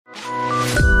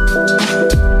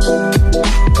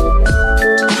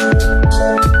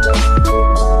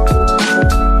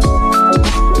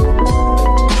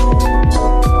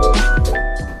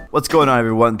going on,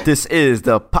 everyone? This is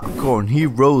the Popcorn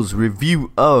Heroes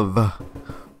review of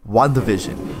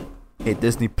WandaVision, a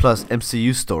Disney Plus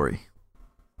MCU story.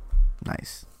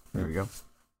 Nice. There we go.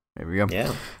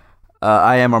 Yeah.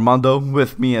 I am Armando.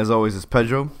 With me, as always, is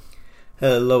Pedro.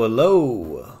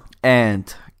 Hello.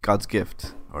 And God's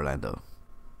Gift, Orlando.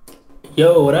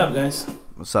 Yo, what up, guys?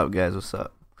 What's up, guys? What's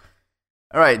up?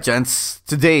 All right, gents.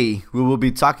 Today, we will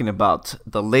be talking about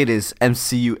the latest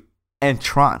MCU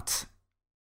entrant,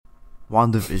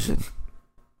 WandaVision.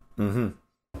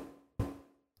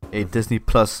 A Disney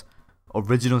Plus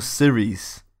original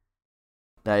series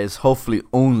that is hopefully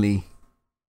only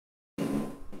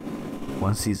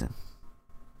one season.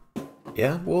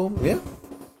 Yeah.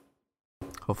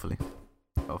 Hopefully.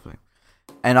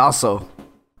 And also,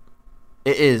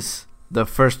 it is the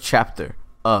first chapter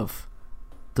of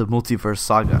the Multiverse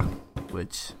Saga,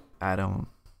 which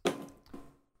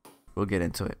we'll get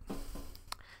into it.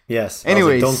 Yes.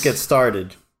 Anyways, don't get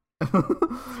started.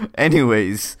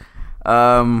 Anyways,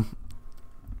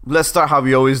 let's start how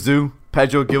we always do.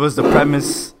 Pedro, give us the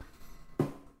premise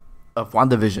of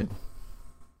WandaVision.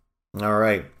 All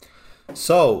right.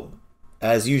 So,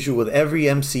 as usual with every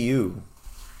MCU,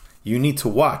 you need to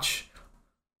watch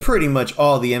pretty much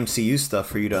all the MCU stuff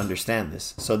for you to understand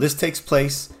this. So this takes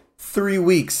place 3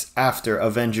 weeks after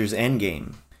Avengers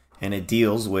Endgame, and it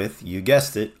deals with, you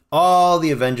guessed it, all the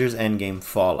Avengers Endgame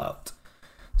fallout.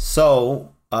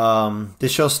 So,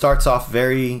 this show starts off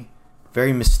very,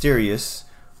 very mysterious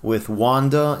with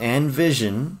Wanda and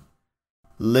Vision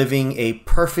living a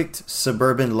perfect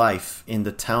suburban life in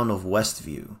the town of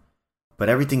Westview. But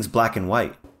everything's black and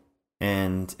white,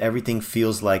 and everything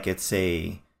feels like it's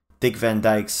a Dick Van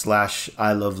Dyke /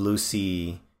 I Love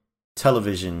Lucy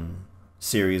television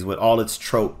series with all its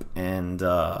trope and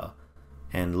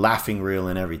laughing reel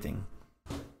and everything.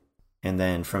 And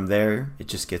then from there, it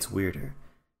just gets weirder.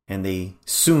 And they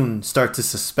soon start to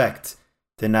suspect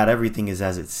that not everything is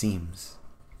as it seems.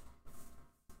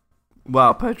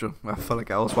 Wow, Pedro, I felt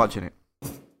like I was watching it.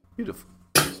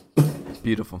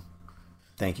 Beautiful.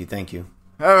 Thank you.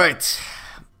 All right.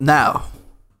 Now,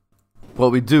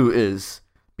 what we do is,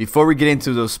 before we get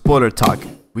into the spoiler talk,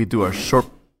 we do our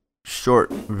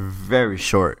very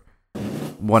short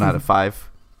 1 out of 5.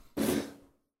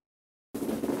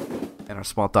 And our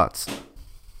small thoughts.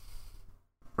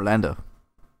 Orlando,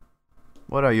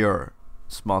 what are your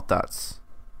small thoughts?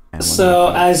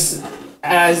 So as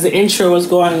the intro was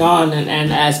going on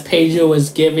and as Pedro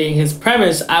was giving his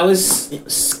premise, I was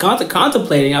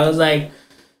contemplating. I was like,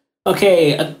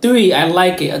 okay, a 3, I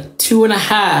like it. A 2.5,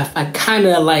 I kind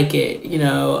of like it.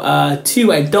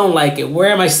 2, I don't like it. Where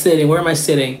am I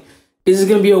sitting? This is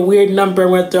going to be a weird number I'm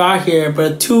going to throw out here,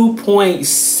 but a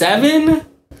 2.7?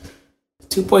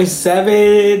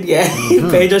 2.7, yeah.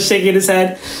 Pedro's shaking his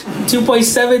head.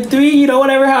 2.73,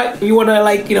 whatever. How you want to,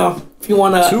 if you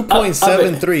want to.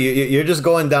 2.73. You're just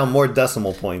going down more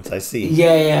decimal points. I see.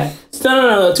 Yeah.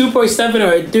 No. 2.7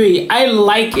 or a 3. I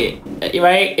like it.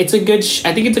 Right? It's a good.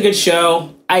 I think it's a good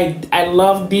show. I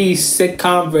love the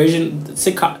sitcom version. The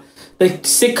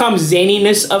sitcom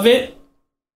zaniness of it.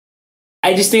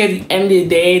 I just think at the end of the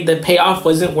day, the payoff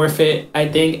wasn't worth it. I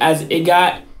think as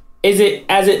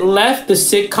it left the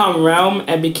sitcom realm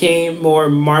and became more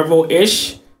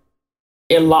Marvel-ish,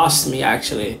 it lost me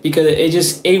actually, because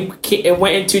it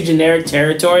went into generic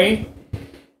territory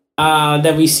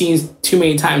that we've seen too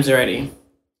many times already,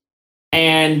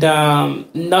 and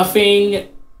nothing.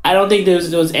 I don't think there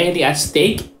was anything at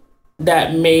stake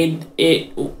that made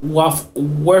it worth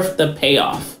the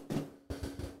payoff.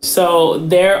 So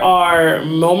there are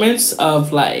moments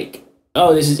of like,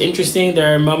 oh, this is interesting.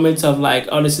 There are moments of like,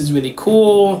 oh, this is really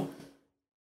cool.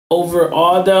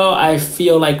 Overall, though, I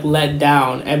feel like let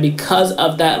down. And because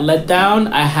of that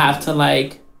letdown, I have to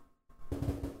like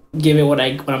give it what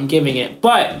I'm giving it.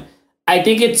 But I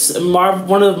think it's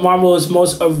one of Marvel's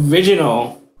most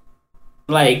original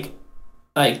like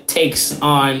takes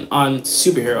on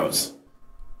superheroes.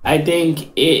 I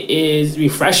think it is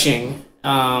refreshing.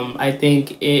 I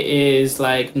think it is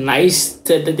like nice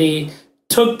that they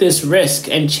took this risk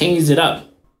and changed it up.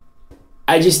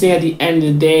 I just think at the end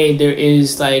of the day, there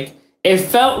is like, it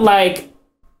felt like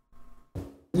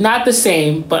not the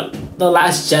same, but The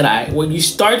Last Jedi, when you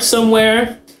start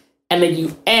somewhere and then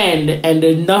you end and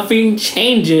then nothing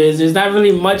changes. There's not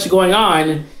really much going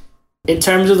on in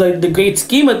terms of like the great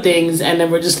scheme of things, and then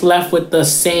we're just left with the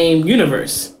same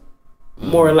universe,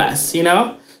 more or less,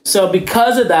 So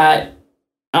because of that,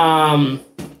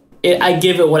 I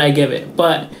give it what I give it,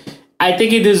 but I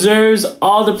think it deserves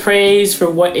all the praise for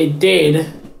what it did.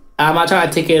 I'm not trying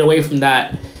to take it away from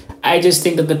that. I just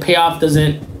think that the payoff this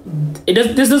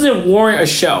doesn't warrant a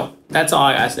show. That's all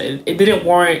I gotta say. It didn't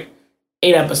warrant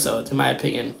 8 episodes, in my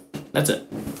opinion. That's it.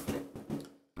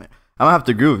 I'm gonna have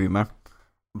to agree with you, man.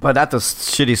 But that's a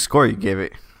shitty score you gave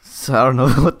it. So I don't know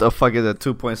what the fuck is a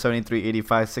 2.73,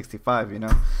 85, 65, you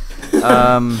know?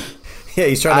 Yeah,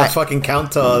 he's trying to fucking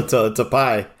count to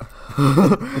pi.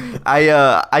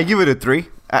 I give it a 3.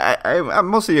 I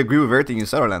mostly agree with everything you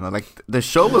said, Orlando. Like, the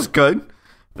show was good,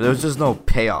 but there was just no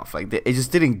payoff. Like, it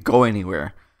just didn't go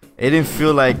anywhere. It didn't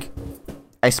feel like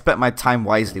I spent my time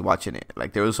wisely watching it.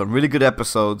 Like, there was some really good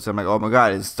episodes. I'm like, oh my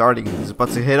god, it's starting. It's about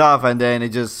to hit off, and then it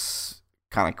just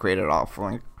kind of created off.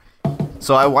 Like,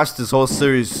 so I watched this whole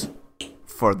series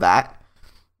for that.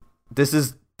 This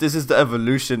is the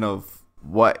evolution of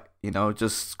what, you know,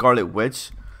 just Scarlet Witch,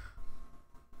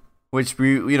 which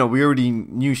we already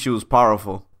knew she was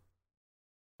powerful.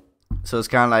 So it's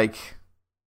kind of like,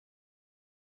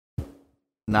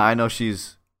 now I know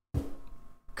she's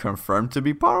confirmed to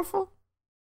be powerful.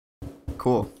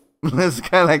 Cool. It's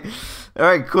kind of like, all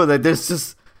right, cool. Like, there's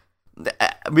just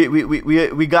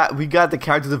we got the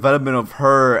character development of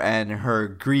her and her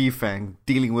grief and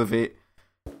dealing with it.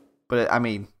 But I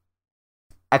mean,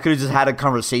 I could have just had a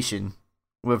conversation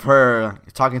with her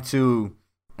talking to,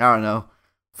 I don't know,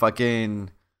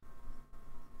 fucking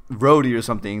Rhodey or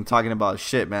something, talking about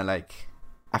shit, man. Like,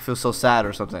 I feel so sad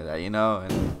or something like that, you know.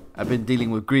 And I've been dealing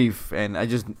with grief, and I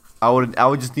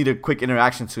would just need a quick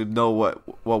interaction to know what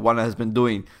Wanda has been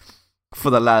doing for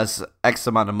the last X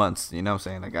amount of months. You know what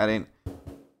I'm saying? Like, I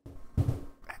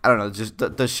don't know. Just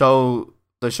the show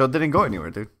didn't go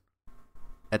anywhere, dude.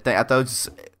 I thought it was just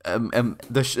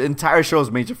the entire show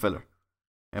is major filler,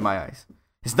 in my eyes.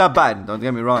 It's not bad. Don't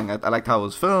get me wrong. I liked how it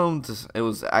was filmed. It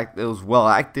was well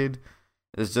acted.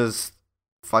 It's just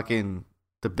fucking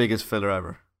the biggest filler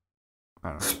ever. I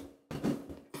don't know.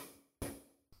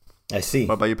 I see.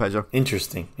 What about you, Pedro?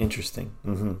 Interesting.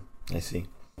 Mm-hmm. I see.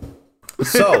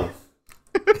 So,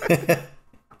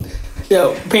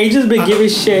 yo, Pedro's been giving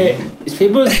shit.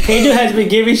 Pedro has been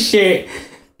giving shit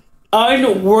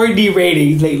unworthy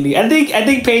ratings lately. I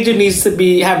think Pedro needs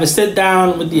to have a sit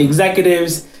down with the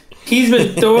executives. He's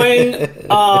been throwing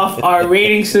off our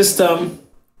rating system.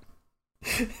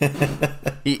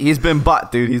 He's been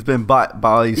bought, dude. He's been bought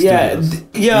by all these studios.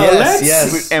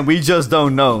 Yes. And we just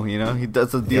don't know, you know. He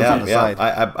does the deals on the side.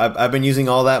 I've been using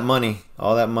all that money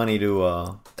to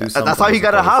do something. That's how he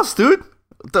got a house, dude.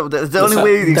 That's the only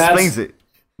way he explains it.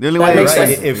 The only way. Makes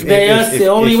sense. That's the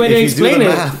only way to explain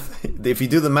it. If you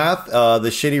do the math, the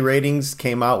shitty ratings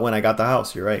came out when I got the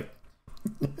house. You're right.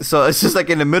 So it's just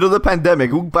like in the middle of the pandemic.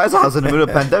 Who buys a house in the middle of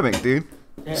the pandemic, dude?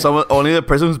 Yeah. Only the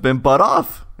person who's been bought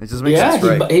off. It just makes sense,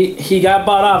 right? He got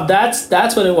bought off.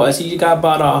 That's what it was. He got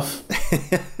bought off.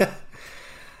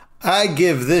 I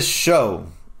give this show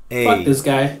a fuck this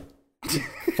guy.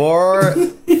 4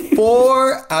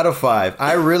 out of 5.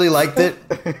 I really liked it.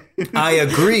 I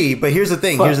agree, but here's the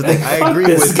thing. I agree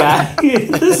this with guy.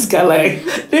 This guy, like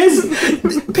this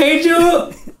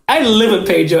Pedro. I live with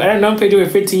Pedro, and I've known Pedro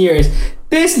for 15 years.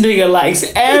 This nigga likes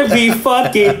every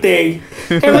fucking thing.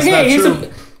 Hey, like, hey,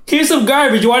 here's some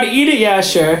garbage. You want to eat it? Yeah,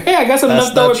 sure. Hey, I got some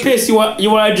leftover piss. You want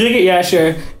to drink it? Yeah,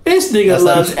 sure. This nigga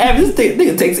loves everything.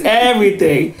 This nigga takes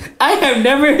everything. I have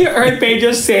never heard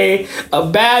Pedro say a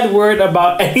bad word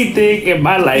about anything in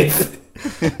my life.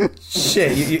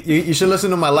 Shit, you should listen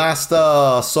to my last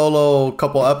solo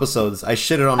couple episodes. I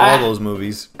shitted on all those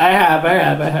movies. I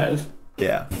have.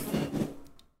 Yeah.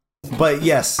 But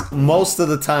yes, most of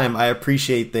the time I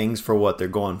appreciate things for what they're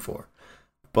going for.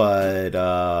 But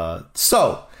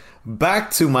so back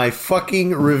to my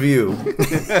fucking review.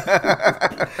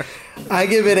 I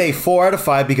give it a 4 out of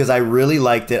 5 because I really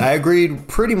liked it. I agreed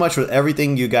pretty much with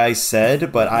everything you guys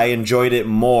said, but I enjoyed it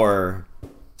more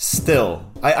still.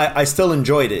 I still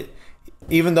enjoyed it.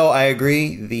 Even though I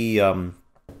agree the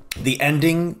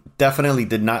ending definitely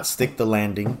did not stick the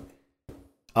landing.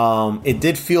 It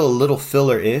did feel a little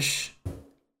filler-ish,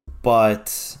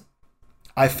 but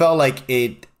I felt like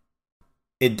it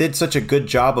did such a good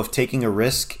job of taking a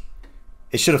risk.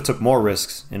 It should have took more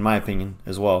risks, in my opinion,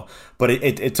 as well. But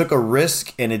it took a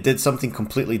risk, and it did something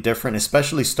completely different,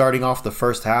 especially starting off the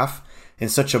first half in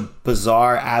such a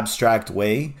bizarre, abstract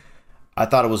way. I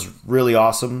thought it was really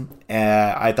awesome.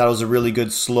 I thought it was a really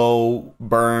good slow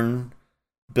burn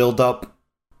build-up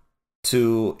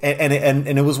to... And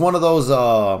it was one of those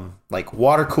like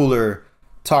water cooler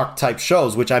talk type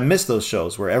shows, which I miss those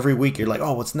shows, where every week you're like,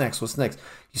 oh, what's next?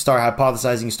 You start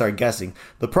hypothesizing, you start guessing.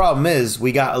 The problem is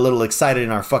we got a little excited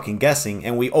in our fucking guessing,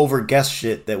 and we over-guessed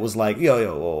shit that was like,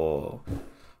 yo,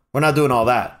 we're not doing all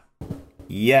that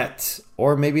yet,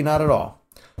 or maybe not at all.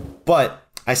 But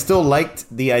I still liked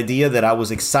the idea that I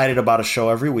was excited about a show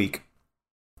every week.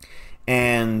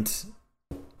 and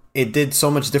it did so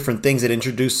much different things. It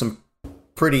introduced some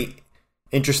pretty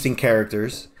interesting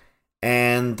characters,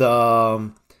 and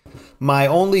my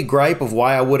only gripe of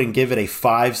why I wouldn't give it a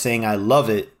 5, saying I love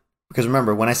it, because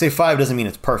remember, when I say 5 doesn't mean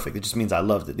it's perfect, it just means I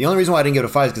loved it. The only reason why I didn't give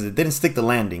it a 5 is because it didn't stick the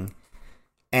landing,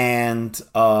 and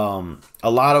a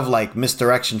lot of like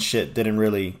misdirection shit didn't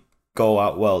really go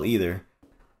out well either.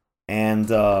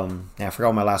 And I forgot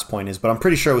what my last point is, but I'm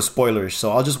pretty sure it was spoilers,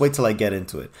 so I'll just wait till I get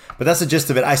into it. But that's the gist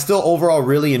of it. I still overall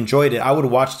really enjoyed it. I would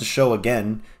watch the show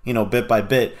again, bit by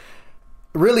bit.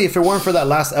 Really, if it weren't for that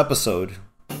last episode,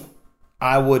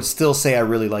 I would still say I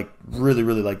really like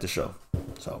the show.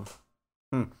 So,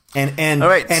 and all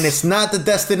right. And it's not the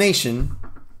destination;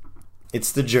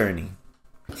 it's the journey.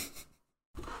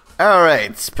 All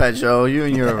right, Pedro, you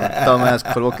and your dumbass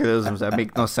colloquialisms that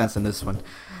make no sense in this one.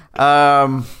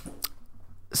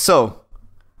 So,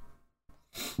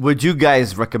 would you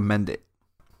guys recommend it?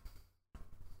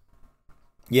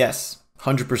 Yes,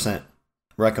 100%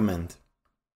 recommend.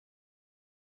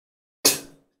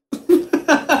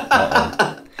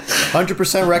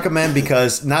 100% recommend,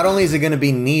 because not only is it going to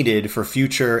be needed for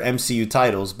future MCU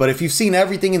titles, but if you've seen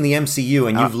everything in the MCU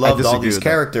and you've loved all these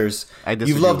characters,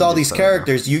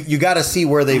 you got to see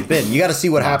where they've been. You got to see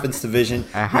what happens to Vision.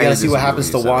 You got to see what happens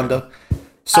to Wanda.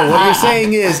 So what you're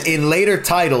saying is, in later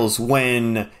titles,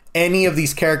 when any of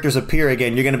these characters appear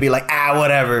again, you're going to be like,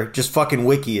 whatever, just fucking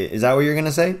wiki it. Is that what you're going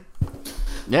to say?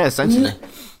 Yeah, essentially.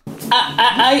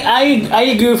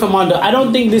 I agree with Armando. I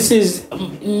don't think this is.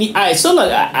 So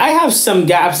look, I have some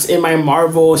gaps in my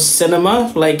Marvel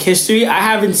cinema history. I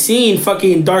haven't seen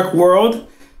fucking Dark World.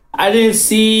 I didn't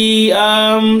see. You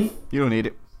don't need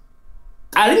it.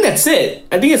 I think that's it.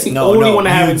 I think it's the only one I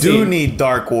haven't seen. You do need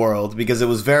Dark World, because it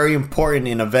was very important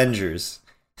in Avengers.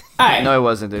 Right. No, it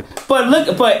wasn't, dude. But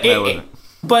look, but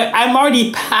I'm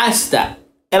already past that.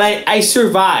 And I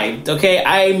survived, okay?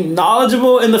 I'm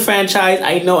knowledgeable in the franchise.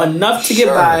 I know enough to get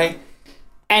by.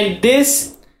 And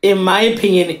this, in my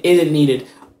opinion, isn't needed.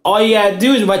 All you gotta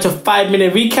do is watch a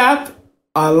 5-minute recap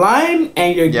online,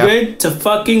 and you're good to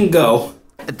fucking go.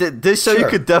 This show, you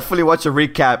could definitely watch a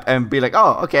recap and be like,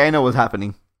 oh, okay, I know what's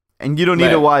happening. And you don't need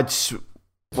to watch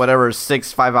whatever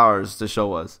 5 hours the show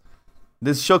was.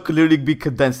 This show could literally be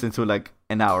condensed into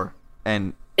an hour.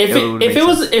 And if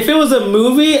it was a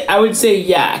movie, I would say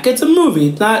it's a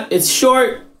movie. It's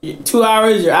short, 2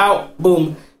 hours, you're out,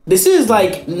 boom. This is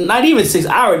not even 6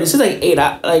 hours. This is 8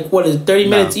 hours. What is it, 30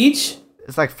 minutes each?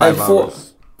 It's 5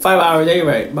 hours. 5 hours, yeah, you're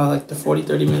right. About the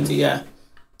 40-30 minutes, yeah.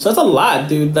 So that's a lot,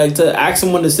 dude. To ask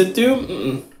someone to sit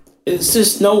through, it's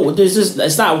just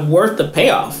it's not worth the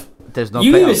payoff. There's no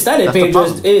you payoff. even said it, Pedro.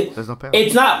 There's no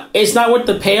payoff. It's not worth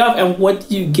the payoff, and what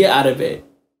do you get out of it?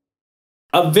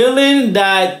 A villain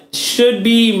that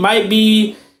might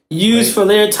be used for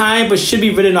later time, but should be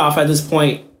written off at this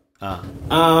point. I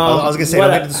was gonna say,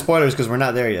 don't get to the spoilers because we're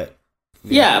not there yet.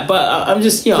 Yeah, but I'm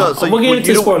just we'll get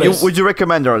into spoilers. Would you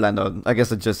recommend Orlando? I guess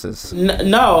the gist is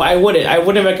no, I wouldn't. I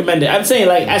wouldn't recommend it. I'm saying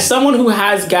as someone who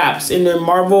has gaps in their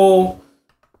Marvel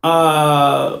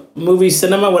movie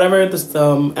cinema, whatever the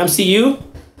MCU,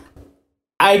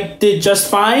 I did just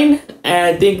fine,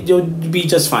 and I think you'll be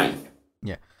just fine.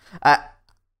 Yeah.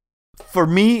 For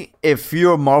me, if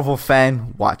you're a Marvel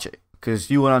fan, watch it, because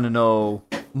you want to know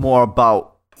more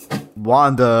about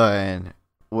Wanda and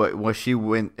what she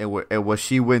went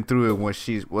through and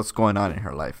what's going on in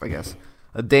her life. I guess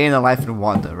a day in the life in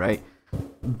Wanda, right?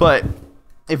 But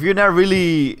if you're not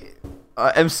really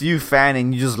an MCU fan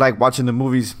and you just like watching the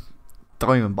movies,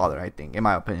 don't even bother. I think, in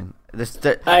my opinion,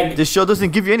 this show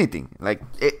doesn't give you anything.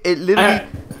 It literally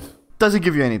doesn't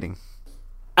give you anything.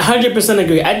 100%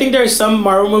 agree. I think there are some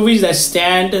Marvel movies that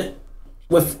stand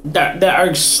that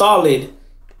are solid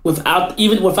without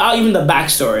even the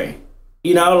backstory.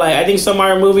 I think some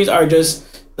Marvel movies are just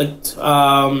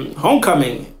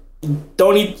Homecoming.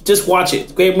 Just watch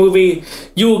it. Great movie.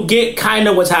 You'll get kind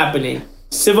of what's happening.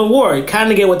 Civil War,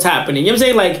 kind of get what's happening. You know what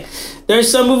I'm saying?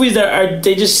 There's some movies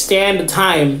they just stand the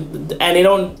time, and they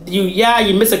don't.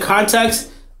 You miss the context,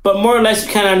 but more or less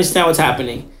you kind of understand what's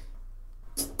happening.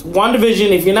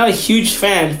 WandaVision, if you're not a huge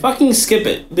fan, fucking skip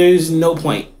it. There's no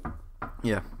point.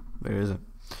 Yeah, there isn't.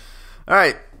 All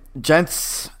right,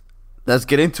 gents, let's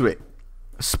get into it.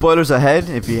 Spoilers ahead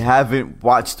if you haven't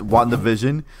watched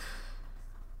WandaVision,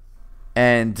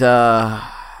 and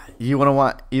you don't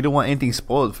want anything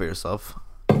spoiled for yourself.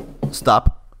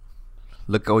 Stop,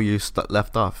 look where you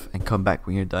left off, and come back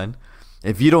when you're done.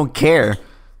 If you don't care,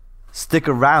 stick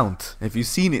around. If you've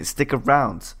seen it, stick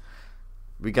around.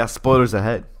 We got spoilers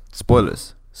ahead.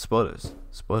 Spoilers. Mm-hmm.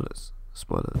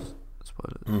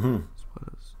 Spoilers.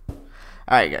 All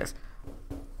right, guys.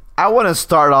 I want to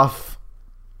start off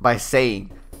by saying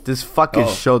this fucking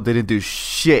show didn't do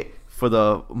shit for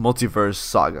the multiverse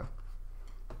saga.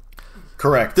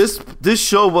 Correct. This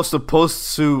show was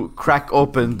supposed to crack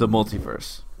open the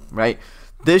multiverse, right?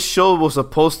 This show was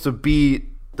supposed to be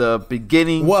the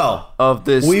beginning of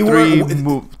this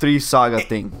three saga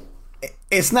thing.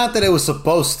 It's not that it was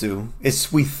supposed to.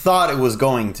 It's we thought it was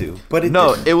going to, but it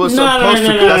didn't. It was supposed to.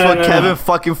 That's what Kevin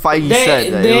fucking Feige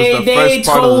said. That it was the they first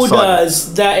part of the told saga. us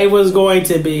that it was going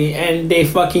to be, and they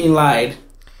fucking lied.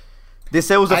 They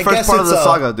said it was the first part of the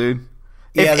saga, dude.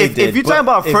 Yeah, if you're talking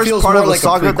about first part of the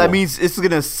saga, that means it's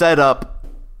gonna set up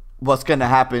what's gonna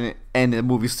happen in the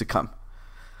movies to come.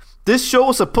 This show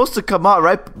was supposed to come out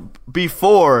right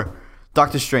before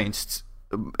Doctor Strange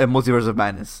and Multiverse of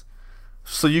Madness,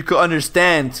 so you could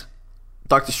understand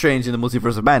Doctor Strange in the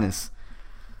Multiverse of Madness.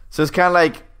 So it's kind of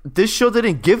like this show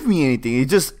didn't give me anything.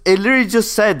 It literally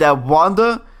just said that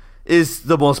Wanda is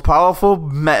the most powerful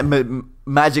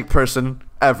magic person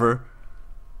ever,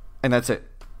 and that's it.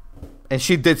 And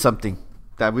she did something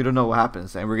that we don't know what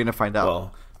happens, and we're gonna find out.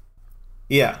 Well,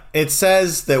 yeah, it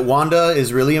says that Wanda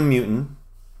is really a mutant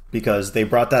because they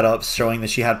brought that up, showing that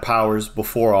she had powers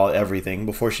before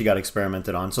before she got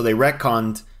experimented on. So they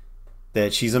retconned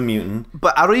that she's a mutant.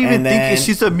 But I don't even think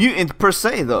she's a mutant per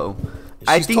se, though.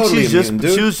 I think totally she's just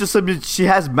mutant, she was just she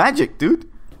has magic, dude.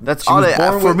 That's all it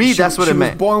for me. That's what it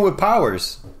meant. She was born with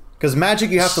powers because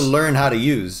magic you have to learn how to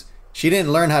use. She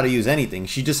didn't learn how to use anything.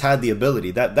 She just had the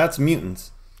ability. That's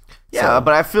mutants. Yeah, so.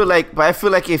 but I feel like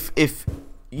if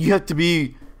you have to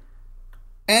be.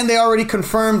 And they already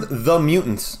confirmed the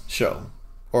Mutants show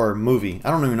or movie.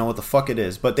 I don't even know what the fuck it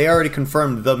is, but they already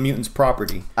confirmed the Mutants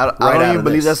property. I don't even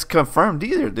believe that's confirmed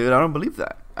either, dude. I don't believe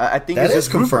that. I think that it's is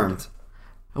just confirmed.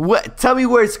 What? Tell me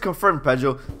where it's confirmed,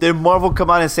 Pedro. Did Marvel come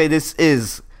out and say this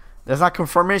is? That's not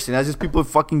confirmation. That's just people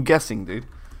fucking guessing, dude.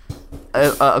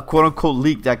 A quote unquote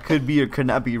leak that could be or could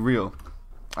not be real.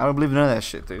 I don't believe none of that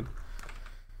shit, dude.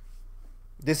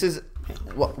 This is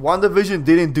WandaVision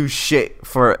didn't do shit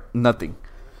for nothing.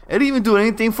 It didn't even do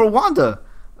anything for Wanda.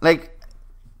 Like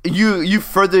you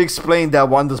further explained that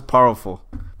Wanda's powerful,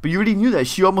 but you already knew that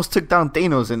she almost took down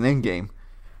Thanos in Endgame.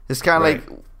 It's kind of like,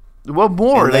 what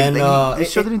more? And then, this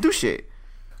show didn't do shit.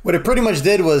 What it pretty much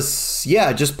did was,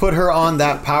 just put her on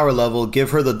that power level, give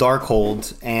her the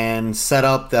Darkhold, and set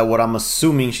up that what I'm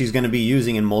assuming she's going to be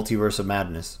using in Multiverse of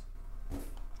Madness.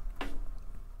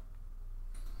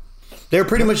 They're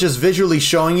pretty much just visually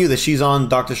showing you that she's on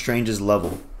Doctor Strange's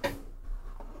level.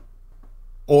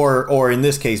 Or in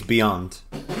this case, beyond.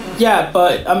 Yeah,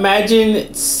 but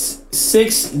imagine 8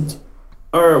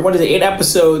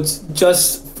 episodes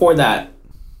just for that.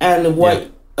 And what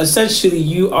essentially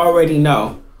you already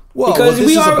know. Well, because what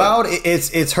this is about,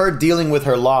 it's her dealing with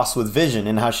her loss with Vision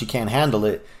and how she can't handle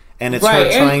it. And it's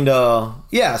her trying to...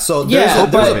 Yeah, so there's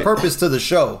a purpose to the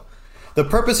show. The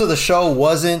purpose of the show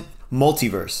wasn't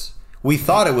multiverse. We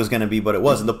thought it was going to be, but it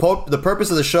wasn't. The purpose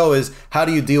of the show is how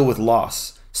do you deal with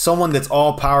loss? Someone that's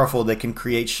all powerful that can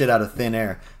create shit out of thin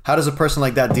air. How does a person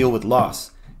like that deal with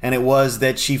loss? And it was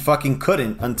that she fucking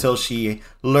couldn't until she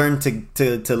learned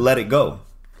to let it go.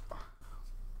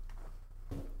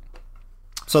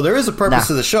 So there is a purpose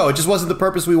to the show. It just wasn't the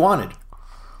purpose we wanted.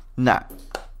 No.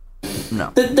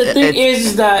 The thing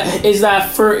is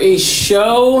that for a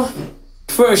show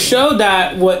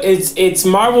that it's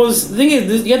Marvel's. The thing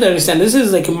is, you have to understand, this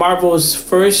is like Marvel's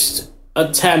first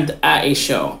attempt at a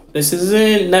show. This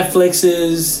isn't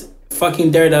Netflix's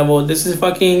fucking Daredevil. This is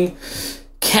fucking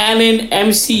canon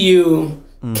MCU,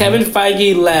 Kevin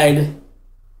Feige led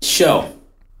show.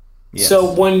 Yes.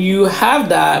 So when you have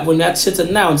that, when that shit's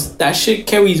announced, that shit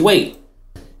carries weight,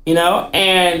 you know.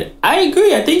 And I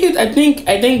agree. I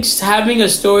think having a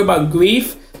story about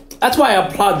grief. That's why I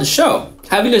applaud the show.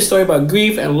 Having a story about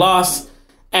grief and loss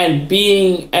and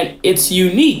it's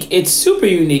unique. It's super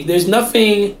unique. There's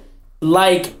nothing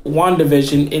like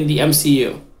WandaVision in the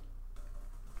MCU.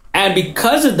 And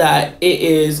because of that, it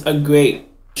is a great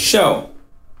show.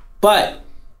 But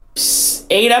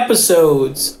 8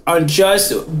 episodes on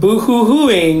just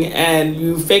boo-hoo-hooing and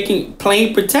you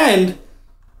playing pretend,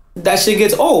 that shit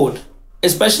gets old.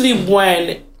 Especially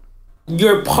when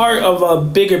you're part of a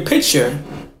bigger picture.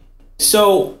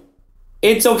 So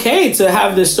it's okay to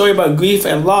have this story about grief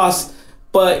and loss,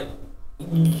 but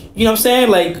you know what I'm saying?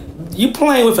 Like, you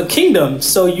playing with a kingdom,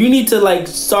 so you need to like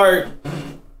start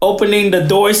opening the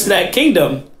doors to that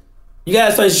kingdom. You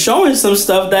gotta start showing some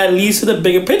stuff that leads to the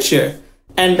bigger picture,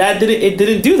 and it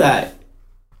didn't do that.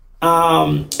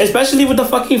 Especially with the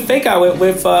fucking fake out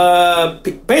with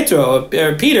Pedro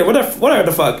or Peter, whatever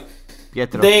the fuck.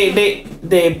 Pietro.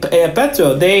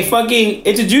 Petro, they fucking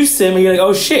introduced him, and you're like,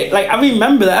 oh shit! Like I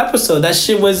remember the episode. That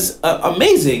shit was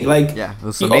amazing. Like Yeah, it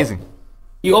was amazing.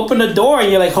 You open the door and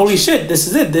you're like, holy shit! This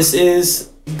is it. This is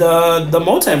the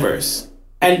multiverse.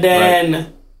 And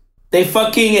then they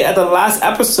fucking at the last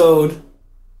episode,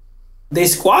 they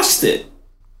squashed it.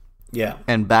 Yeah.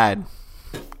 And bad.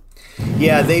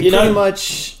 Yeah, they pretty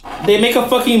much... They make a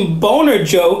fucking boner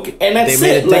joke, and that's it.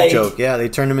 They made a dick joke. Yeah, they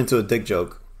turned him into a dick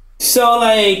joke. So,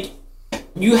 like,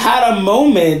 you had a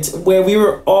moment where we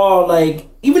were all, like...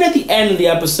 Even at the end of the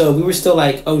episode, we were still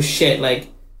like, oh shit, like,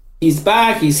 he's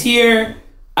back, he's here.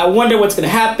 I wonder what's gonna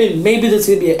happen. Maybe there's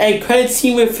gonna be an end credit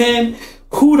scene with him.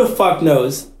 Who the fuck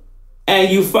knows?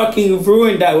 And you fucking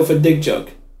ruined that with a dick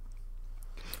joke.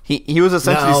 He was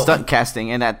essentially stunt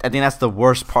casting, and I think that's the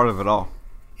worst part of it all.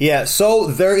 Yeah, so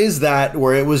there is that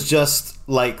where it was just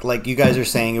like you guys are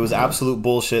saying, it was absolute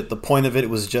bullshit. The point of it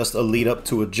was just a lead up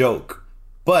to a joke.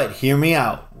 But hear me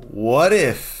out. What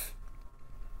if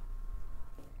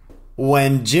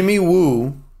when Jimmy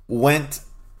Woo went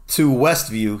to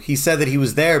Westview, he said that he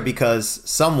was there because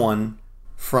someone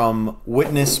from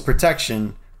Witness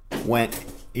Protection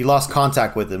he lost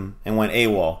contact with him and went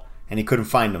AWOL, and he couldn't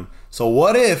find him. So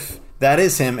what if that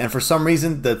is him, and for some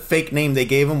reason the fake name they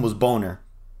gave him was Boner,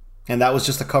 and that was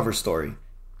just a cover story,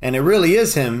 and it really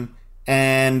is him,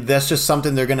 and that's just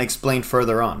something they're going to explain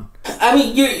further on. I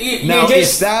mean, you're now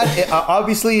just... if that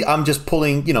obviously I'm just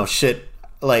pulling shit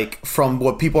like from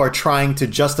what people are trying to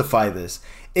justify this.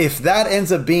 If that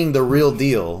ends up being the real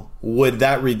deal, would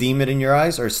that redeem it in your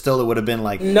eyes, or still it would have been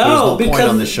like there's no point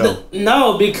on the show?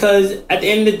 No, because at the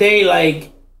end of the day,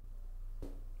 like,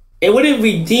 it wouldn't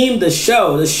redeem the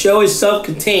show. The show is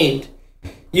self-contained.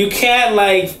 You can't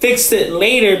like fix it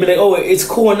later, be like, oh, it's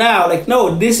cool now. Like,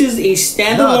 no, this is a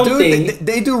standalone thing.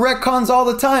 They do retcons all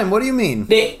the time. What do you mean?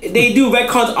 They do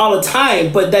retcons all the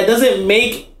time, but that doesn't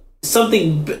make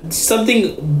something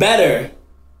better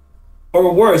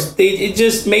or worse. It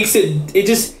just makes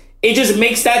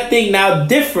that thing now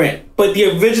different. But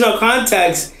the original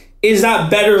context is not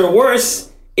better or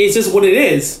worse. It's just what it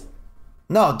is.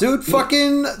 No, dude,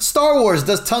 fucking Star Wars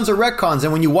does tons of retcons,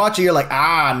 and when you watch it, you're like,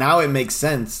 now it makes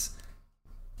sense.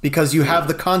 Because you have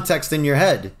the context in your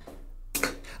head.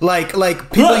 Like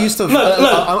people used to... I'm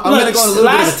going to go on a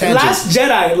little bit of a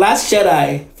tangent. Last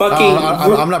Jedi. Fucking...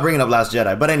 I'm not bringing up Last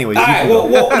Jedi, but anyways. Alright, no.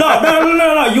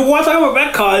 You want to talk about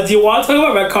retcons.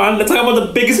 Let's talk about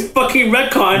the biggest fucking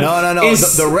retcon in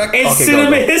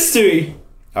cinema history.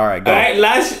 Alright, go. Alright,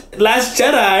 Last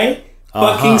Jedi...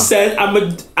 fucking said, I'm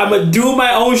a do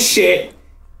my own shit.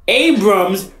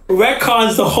 Abrams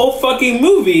retcons the whole fucking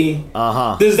movie.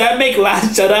 Does that make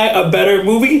Last Jedi a better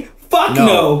movie? Fuck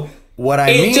no. What I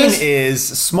mean is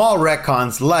small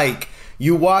retcons, like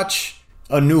you watch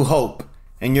A New Hope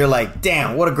and you're like,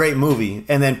 damn, what a great movie.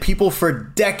 And then people for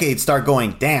decades start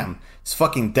going, damn, it's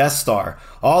fucking Death Star.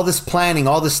 All this planning,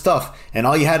 all this stuff. And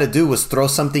all you had to do was throw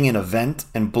something in a vent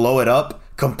and blow it up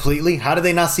completely. How did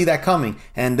they not see that coming?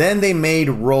 And then they made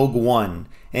Rogue One,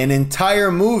 an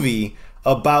entire movie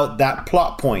about that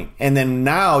plot point. And then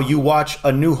now you watch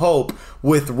A New Hope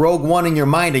with Rogue One in your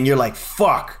mind and you're like,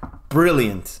 fuck,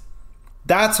 brilliant.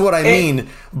 That's what I mean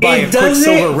by a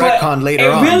Quicksilver retcon later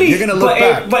on. You're going to look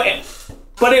back.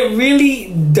 But it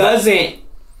really doesn't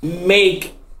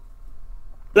make...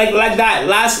 Like that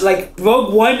last... Like,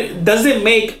 Rogue One doesn't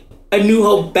make A New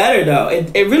Hope better, though.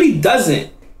 It really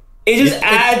doesn't. It just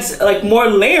adds like more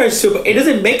layers to it. It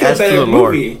doesn't make it a better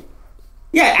movie.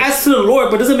 Yeah, it adds to the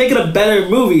lore, but doesn't make it a better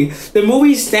movie. The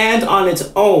movie stands on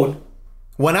its own.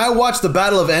 When I watch the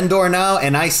Battle of Endor now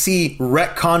and I see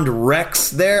retconned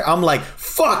Rex there, I'm like,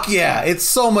 fuck yeah, it's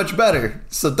so much better.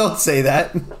 So don't say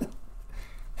that.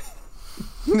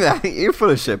 You're full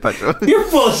of shit, Petro. You're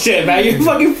full of shit, man. You're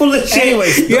fucking full of shit.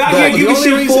 Anyways, you're out here giving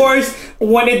shit fours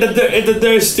when in the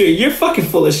third street. You're fucking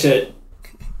full of shit.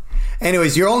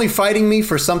 Anyways, you're only fighting me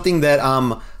for something that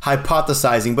I'm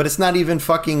hypothesizing, but it's not even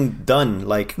fucking done.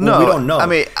 Like, we don't know. I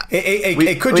mean,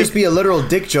 it could just be a literal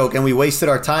dick joke, and we wasted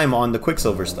our time on the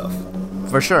Quicksilver stuff.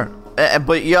 For sure.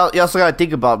 But you also gotta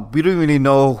think about, we don't really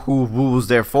know who was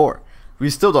there for.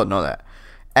 We still don't know that.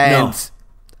 And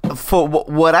for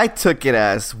what I took it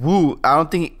as, I don't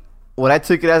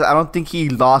think he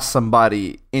lost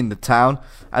somebody in the town.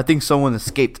 I think someone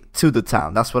escaped to the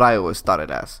town. That's what I always thought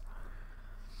it as.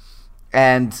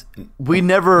 And we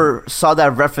never saw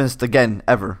that referenced again,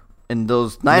 ever. In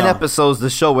those 9 episodes the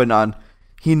show went on,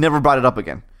 he never brought it up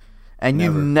again. And you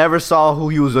never saw who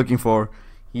he was looking for.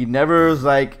 He never was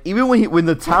like, even when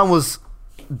the town was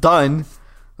done,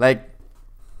 like,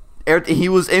 he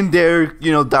was in there,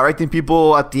 directing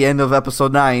people at the end of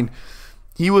episode 9.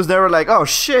 he was never like, oh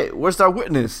shit, where's our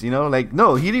witness? You know, like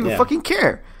no, he didn't even Yeah. fucking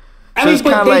care. I So mean, it's but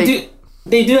kinda they like- do.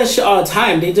 They do that shit all the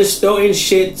time. They just throw in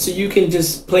shit so you can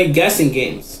just play guessing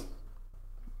games.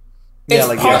 Yeah, It's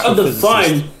like the part of the astrophysicist.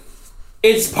 fun.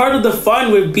 It's part of the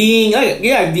fun with being, like,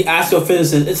 yeah, the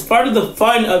astrophysicist. It's part of the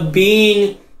fun of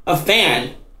being a fan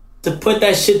to put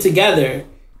that shit together.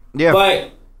 Yeah,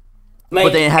 But like,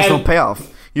 but then it has no and payoff.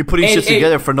 You're putting and shit it-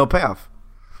 together for no payoff.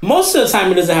 most of the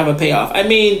time, it doesn't have a payoff. I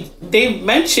mean, they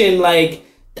mentioned like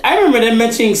I remember them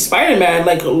mentioning Spider-Man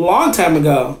like a long time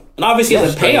ago, and obviously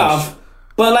it's a strange. payoff.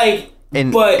 But like,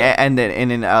 And but and then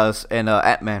in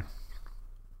Ant-Man.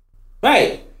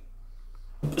 right.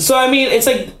 So I mean, it's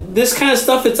like this kind of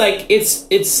stuff. It's like it's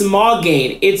small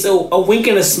gain. It's a wink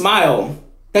and a smile.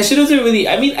 That shit doesn't really.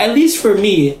 I mean, at least for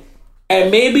me, and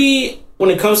maybe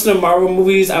when it comes to the Marvel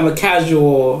movies, I'm a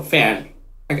casual fan.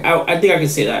 I think I can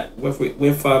say that with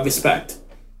respect.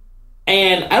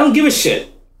 And I don't give a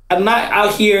shit. I'm not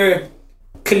out here.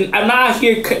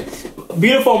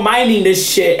 Beautiful minding this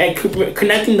shit and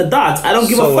connecting the dots. I don't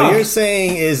give So a what fuck. you're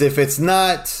saying is, if it's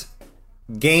not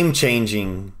game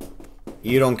changing,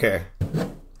 you don't care.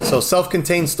 So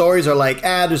self-contained stories are like,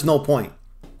 there's no point.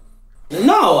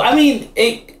 No, I mean,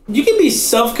 you can be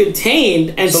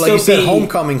self-contained and So still like you said, be.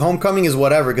 Homecoming is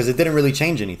whatever because it didn't really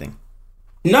change anything.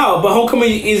 No, but Homecoming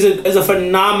is a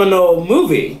phenomenal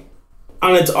movie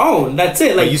on its own. That's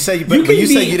it. Like But you said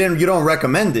can you don't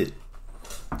recommend it.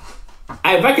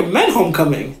 I recommend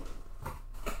Homecoming.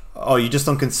 Oh, you just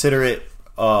don't consider it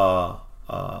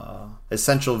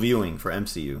essential viewing for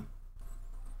MCU.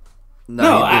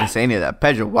 No, he I- didn't say any of that.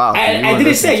 Pedro, wow. I you weren't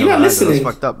didn't say- listening to you're not him. That's listening.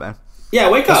 fucked up, man. Yeah,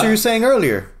 wake That's up. what you were saying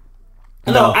earlier.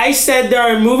 No, I said there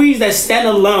are movies that stand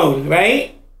alone,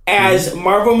 right? As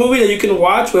Marvel movies that you can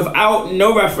watch without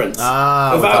no reference,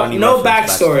 without any no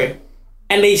reference, backstory,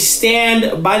 and they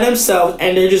stand by themselves,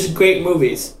 and they're just great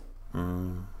movies.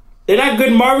 They're not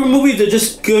good Marvel movies; they're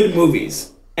just good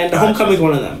movies, and Homecoming is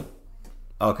one of them.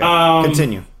 Okay, Um,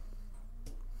 continue.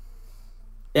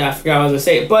 Yeah, I forgot what I was gonna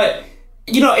say, but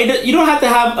you know, you don't have to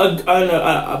have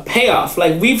a payoff.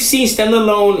 Like we've seen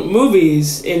standalone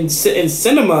movies in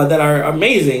cinema that are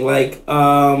amazing. Like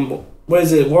what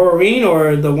is it, Wolverine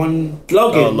or the one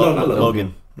Logan? No, not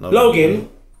Logan. Logan,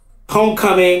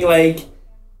 Homecoming. Like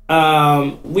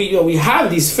we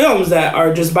have these films that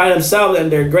are just by themselves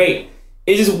and they're great.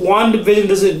 It's just WandaVision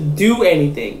doesn't do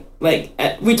anything. Like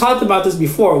we talked about this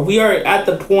before. We are at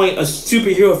the point of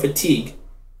superhero fatigue.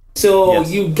 So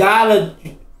Yes. you gotta.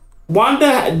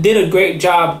 Wanda did a great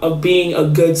job of being a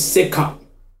good sitcom.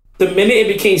 The minute it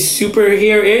became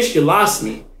superhero-ish, you lost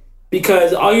me.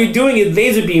 Because all you're doing is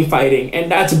laser beam fighting, and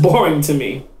that's boring to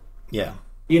me. Yeah.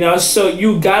 You know, so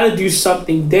you gotta do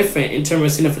something different in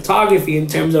terms of cinematography, in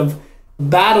terms of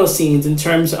battle scenes, in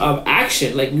terms of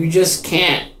action. Like, you just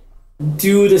can't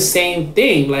do the same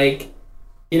thing. Like,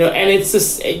 you know, and it's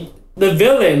just the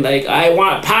villain, like, I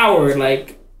want power,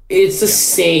 like, it's the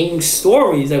same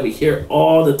stories that we hear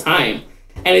all the time.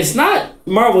 And it's not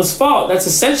Marvel's fault. That's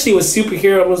essentially what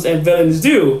superheroes and villains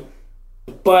do.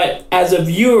 But as a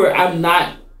viewer, I'm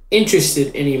not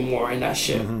interested anymore in that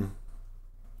shit. Mm-hmm.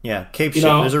 Yeah, cape You shit.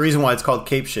 know? There's a reason why it's called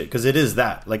cape shit, because it is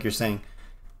that, like you're saying.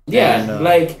 Yeah, And,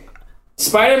 like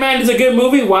Spider-Man is a good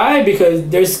movie. Why? Because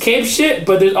there's cape shit,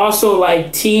 but there's also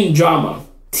like teen drama,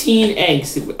 teen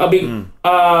angst,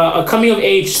 a coming of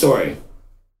age story.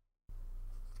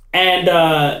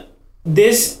 And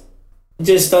this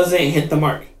just doesn't hit the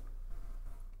mark.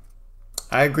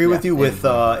 I agree with you with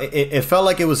it felt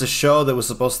like it was a show that was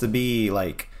supposed to be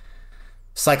like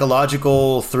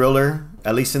psychological thriller,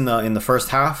 at least in the first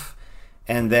half.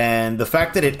 And then the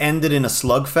fact that it ended in a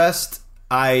slugfest,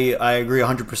 I agree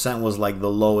 100% was like the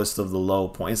lowest of the low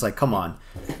point. It's like, come on.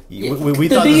 We The thought thing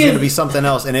this was is- going to be something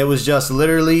else, and it was just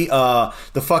literally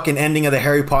the fucking ending of the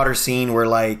Harry Potter scene where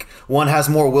like one has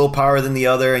more willpower than the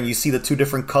other, and you see the two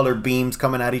different color beams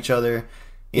coming at each other.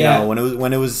 You Yeah. know,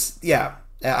 when it was yeah.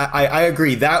 I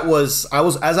agree. That was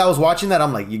as I was watching that,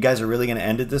 I'm like, you guys are really going to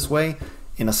end it this way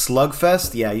in a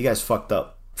slugfest? Yeah, you guys fucked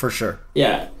up for sure.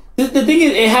 Yeah. The thing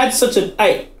is, it had such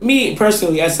a me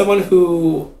personally, as someone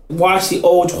who watched the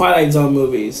old Twilight Zone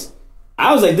movies,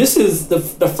 I was like, this is the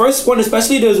first one.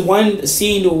 Especially there's one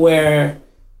scene where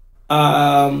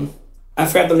I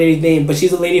forgot the lady's name, but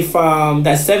she's a lady from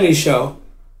that '70s show,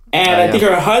 and I yeah. think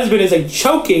her husband is like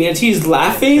choking, and she's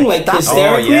laughing like Stop.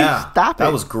 hysterically. Oh yeah, Stop it.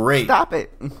 That was great. Stop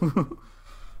it.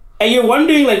 And you're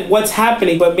wondering like what's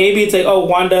happening, but maybe it's like, oh,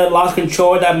 Wanda lost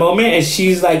control at that moment, and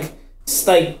she's like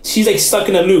she's like stuck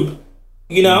in a loop,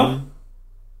 you know.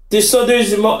 There's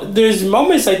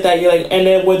moments like that. You're like, and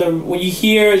then when you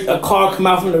hear a call come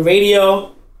out from the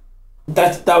radio,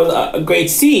 that was a great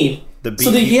scene.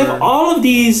 So that you have all of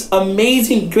these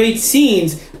amazing, great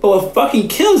scenes, but what fucking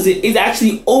kills it is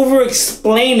actually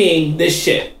over-explaining this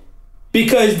shit.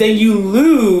 Because then you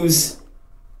lose,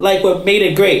 like, what made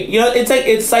it great. You know,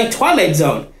 it's like Twilight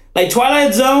Zone. Like,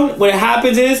 Twilight Zone, what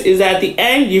happens is at the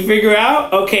end, you figure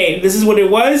out, okay, this is what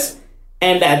it was,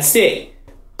 and that's it.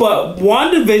 But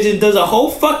WandaVision does a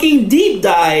whole fucking deep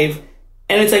dive,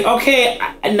 and it's like, okay,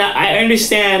 I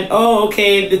understand. Oh,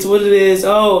 okay, that's what it is.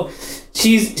 Oh,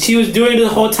 she was doing it the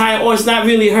whole time. Oh, it's not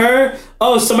really her.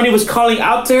 Oh, somebody was calling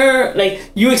out to her. Like,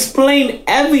 you explain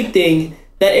everything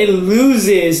that it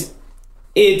loses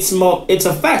its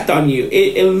effect on you.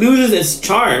 It loses its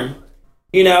charm.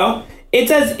 You know,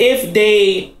 it's as if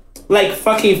they like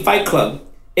fucking Fight Club.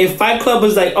 If Fight Club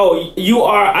was like, oh,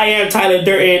 I am Tyler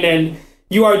Durden, and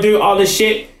you are doing all this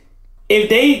shit. If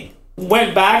they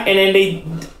went back and then they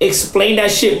explained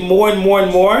that shit more and more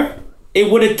and more, it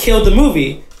would have killed the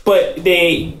movie. But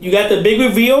you got the big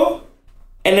reveal,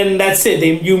 and then that's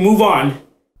it. You move on.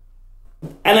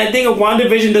 And I think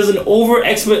WandaVision does an over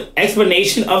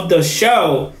explanation of the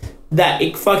show that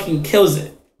it fucking kills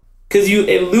it, because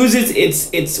it loses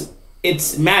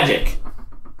its magic.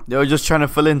 They were just trying to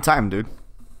fill in time, dude.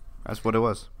 That's what it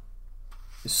was.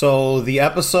 So the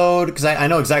episode, because I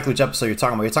know exactly which episode you're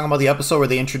talking about. You're talking about the episode where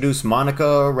they introduced Monica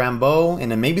Rambeau,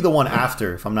 and then maybe the one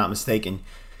after, if I'm not mistaken.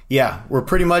 Yeah, where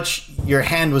pretty much your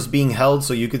hand was being held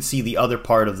so you could see the other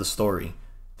part of the story,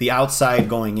 the outside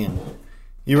going in.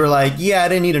 You were like, yeah, I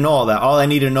didn't need to know all that. All I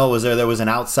needed to know was there was an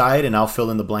outside, and I'll fill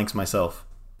in the blanks myself.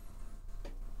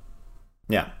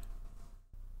 Yeah,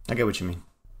 I get what you mean.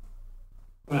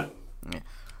 Right.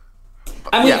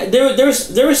 I mean, there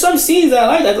were some scenes that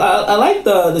I liked. I like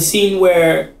the scene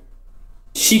where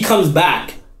she comes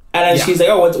back and then she's like,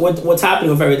 "Oh, what's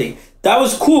happening with everything?" That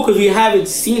was cool because we haven't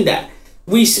seen that.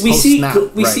 We see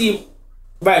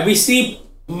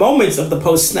moments of the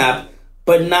post snap,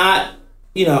 but not,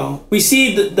 you know, we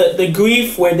see the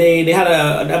grief where they had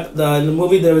the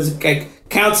movie, there was like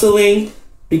counseling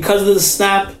because of the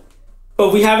snap,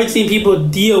 but we haven't seen people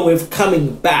deal with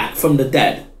coming back from the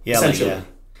dead. Yeah, essentially.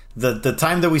 The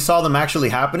time that we saw them actually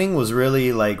happening was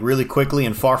really quickly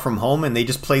and Far From Home, and they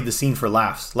just played the scene for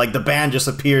laughs. Like the band just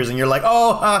appears and you're like,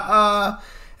 oh, ha ha.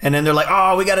 And then they're like,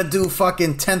 oh, we got to do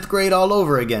fucking 10th grade all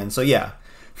over again. So yeah,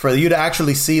 for you to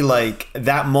actually see like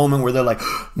that moment where they're like,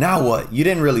 now what? You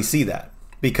didn't really see that.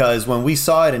 Because when we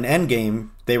saw it in Endgame,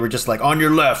 they were just like, on your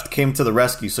left, came to the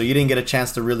rescue. So you didn't get a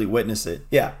chance to really witness it.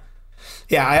 Yeah.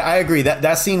 Yeah, I agree.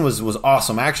 That scene was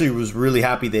awesome. I actually was really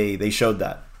happy they showed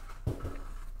that.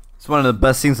 It's one of the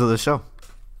best scenes of the show.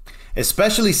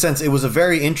 Especially since it was a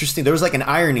very interesting... There was like an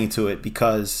irony to it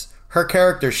because her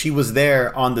character, she was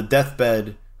there on the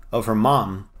deathbed of her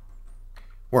mom,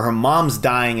 where her mom's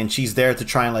dying and she's there to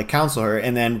try and like counsel her.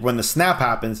 And then when the snap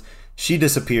happens, she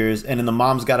disappears and then the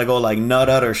mom's got to go like nut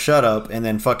up or shut up and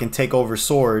then fucking take over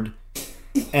Sword.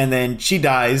 And then she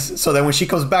dies. So then when she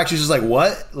comes back, she's just like,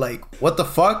 what? Like, what the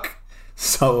fuck?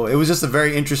 So it was just a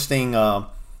very interesting...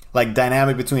 like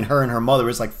dynamic between her and her mother.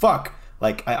 It's like, fuck,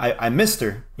 like I missed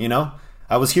her, you know,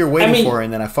 I was here waiting for her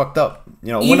and then I fucked up,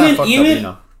 you know.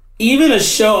 Even a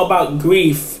show about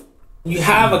grief, you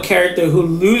have a character who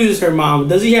loses her mom,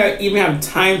 doesn't even have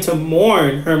time to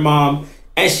mourn her mom,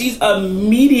 and she's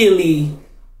immediately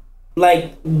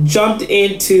like jumped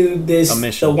into the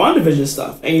WandaVision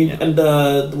stuff and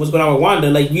the what's going on with Wanda.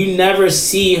 Like you never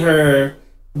see her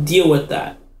deal with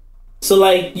that. So,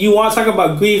 like, you want to talk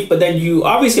about grief, but then you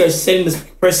obviously are setting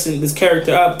this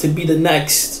character up to be the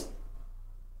next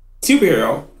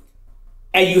superhero.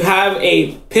 And you have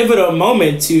a pivotal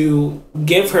moment to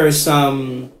give her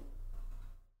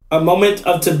a moment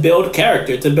to build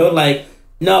character, to build, like,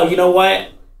 no, you know what?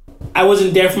 I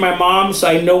wasn't there for my mom, so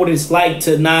I know what it's like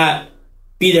to not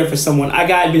be there for someone. I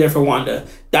got to be there for Wanda.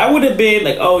 That would have been,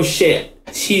 like, oh, shit.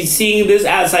 She's seeing this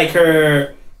as, like,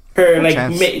 her like...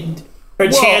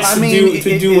 chance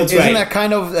to do what's right. Isn't that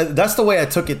kind of... that's the way I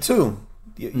took it, too.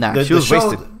 Nah, she was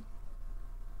wasted.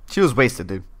 She was wasted,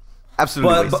 dude.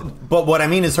 Absolutely wasted. But what I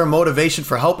mean is her motivation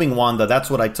for helping Wanda,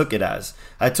 that's what I took it as.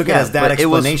 I took it as that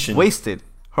explanation. It was wasted.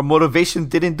 Her motivation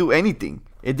didn't do anything.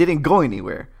 It didn't go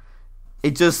anywhere.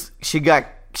 It just... She got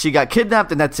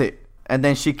kidnapped and that's it. And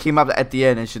then she came up at the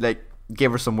end and she, like,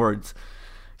 gave her some words.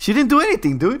 She didn't do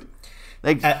anything, dude.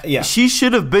 Like, she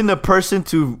should have been the person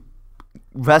to...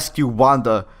 rescue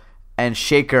Wanda and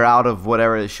shake her out of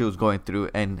whatever she was going through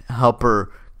and help her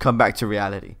come back to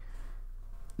reality.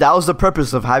 That was the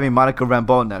purpose of having Monica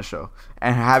Rambeau in that show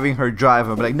and having her drive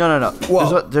and be like, no.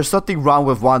 There's something wrong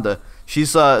with Wanda.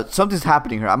 She's something's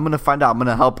happening to her. I'm gonna find out. I'm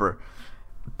gonna help her.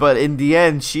 but in the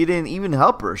end, she didn't even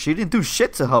help her. She didn't do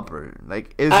shit to help her.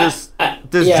 Like it's just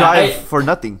this yeah, drive for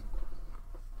nothing.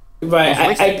 Right.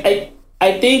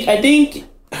 I think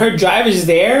her drive is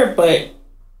there,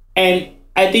 and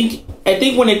I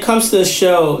think when it comes to the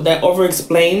show that over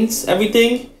explains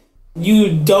everything,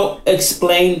 you don't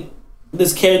explain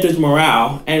this character's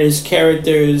morale and his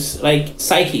character's like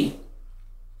psyche.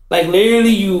 Like literally,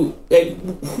 you like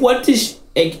what does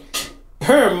like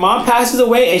her mom passes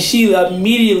away and she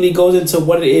immediately goes into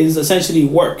what it is essentially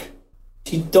work.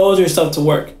 She throws herself to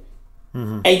work,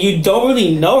 and you don't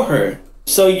really know her.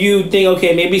 So you think,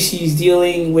 okay, maybe she's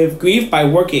dealing with grief by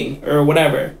working or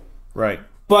whatever. Right.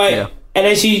 But Yeah. and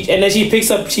then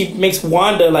she makes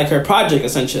Wanda like her project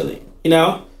essentially, you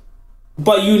know?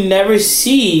 But you never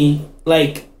see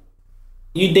like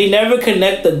they never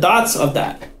connect the dots of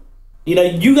that. You know,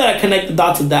 you gotta connect the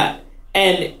dots of that.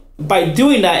 And by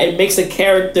doing that it makes a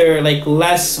character like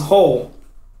less whole.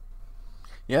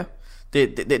 Yeah,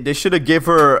 they should have give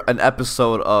her an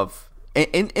episode of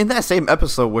in that same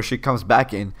episode where she comes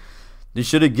back in. They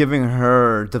should have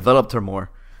developed her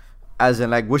more, as in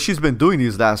like what she's been doing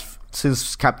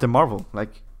since Captain Marvel.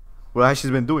 Like what has she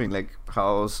been doing? Like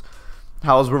how's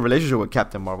her relationship with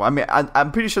Captain Marvel? I mean,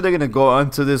 I'm pretty sure they're gonna go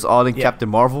into this all in Captain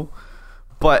Marvel,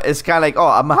 but it's kind of like, oh,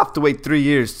 I'm gonna have to wait 3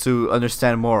 years to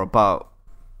understand more about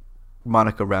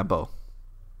Monica Rambeau.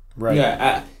 Right.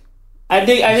 Yeah, I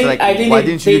think why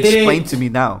didn't you explain to me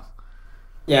now?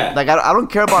 Yeah. Like I don't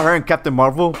care about her in Captain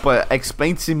Marvel, but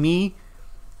explain to me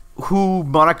who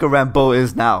Monica Rambeau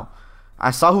is now. I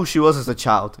saw who she was as a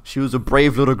child. She was a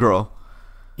brave little girl.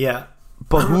 Yeah.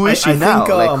 But who is she I now?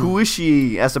 think, like who is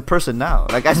she as a person now?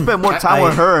 Like I spent more time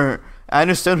with her. I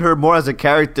understand her more as a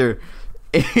character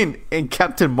in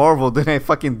Captain Marvel than I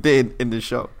fucking did in the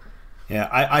show. Yeah,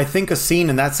 I think a scene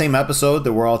in that same episode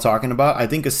that we're all talking about, I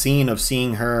think a scene of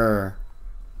seeing her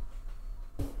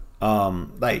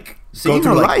like Seeing go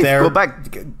through her like life, go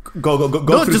back. go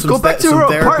No, through just some go back to some her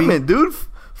therapy. apartment, dude.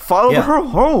 Follow her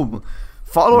home.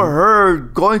 Follow her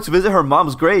going to visit her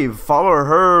mom's grave. Follow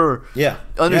her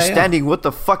understanding what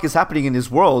the fuck is happening in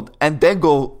this world, and then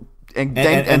go and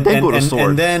then go to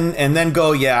Sword. and then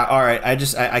go, yeah, all right,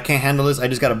 I can't handle this. I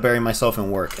just got to bury myself in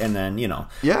work, and then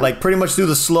like pretty much do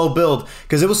the slow build,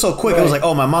 because it was so quick. It was like,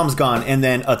 oh, my mom's gone, and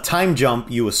then a time jump.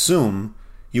 You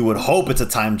would hope it's a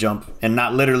time jump and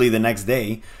not literally the next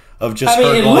day of just her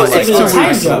it going looks like like it's a time 2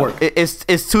 weeks to jump. work.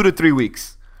 It's 2 to 3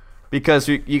 weeks, because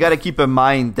you got to keep in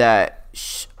mind that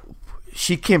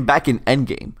she came back in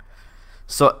Endgame,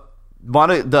 so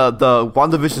the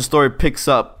WandaVision story picks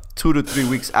up 2 to 3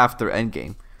 weeks after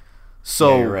Endgame.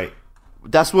 So you're right.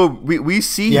 That's what we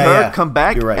see her come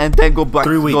back and then go back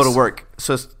 3 weeks. go to work.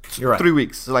 So it's You're right. 3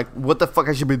 weeks. So like, what the fuck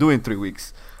has she been doing in 3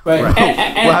 weeks? Right. What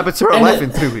happened to her life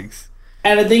in 3 weeks?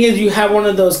 And the thing is, you have one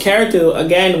of those characters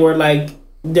again where like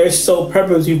their sole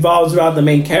purpose revolves around the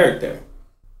main character.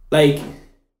 Like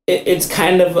it's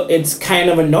kind of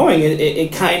annoying.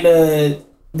 It kind of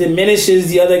diminishes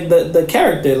the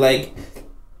character. Like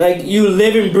you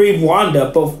live and breathe Wanda,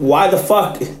 but why the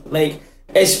fuck? Like,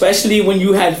 especially when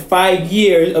you had 5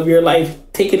 years of your life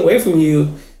taken away from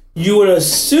you, you would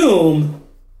assume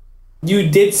you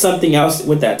did something else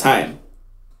with that time.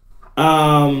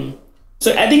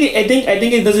 So I think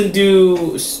it doesn't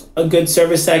do a good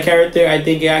service to that character. I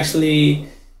think it actually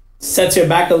sets her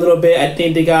back a little bit. I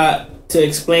think they got to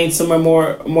explain somewhere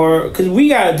more because we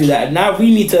gotta do that. Now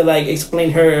we need to like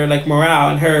explain her like morale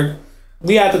and her.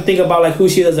 We have to think about like who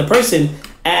she is as a person,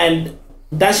 and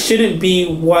that shouldn't be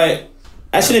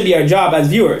our job as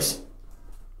viewers.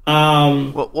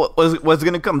 What's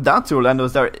gonna come down to, Orlando,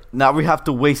 is that now we have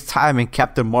to waste time in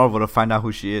Captain Marvel to find out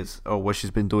who she is or what she's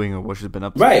been doing or what she's been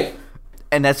up to. Right.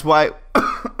 And that's why.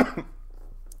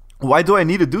 Why do I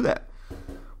need to do that?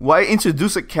 Why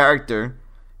introduce a character,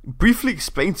 briefly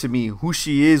explain to me who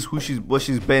she is, what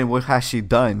she's been, what has she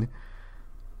done,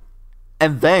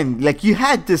 and then like you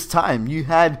had this time, you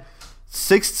had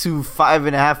 6 to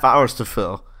 5.5 hours to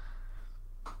fill.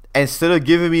 Instead of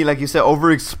giving me, like you said,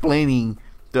 over explaining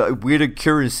the weird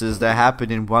occurrences that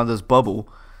happen in Wanda's bubble,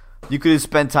 you could have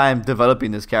spent time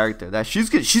developing this character. That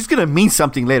she's gonna mean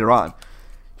something later on.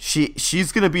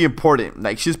 She's gonna be important.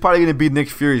 Like she's probably gonna be Nick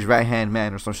Fury's right hand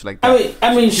man or something like that.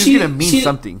 I mean, she's gonna mean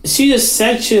something. She's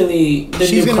essentially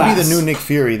She's new gonna class. be the new Nick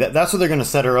Fury. That's what they're gonna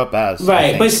set her up as.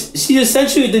 Right, but she's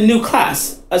essentially the new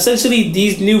class. Essentially,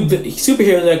 these new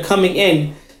superheroes that are coming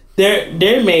in,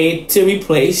 they're made to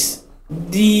replace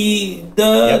the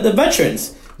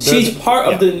veterans. She's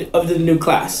part of the new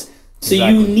class, so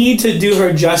you need to do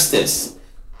her justice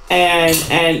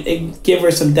and give her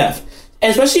some depth,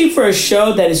 especially for a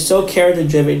show that is so character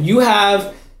driven. You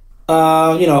have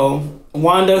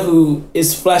Wanda, who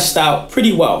is fleshed out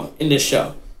pretty well in this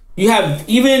show. You have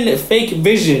even fake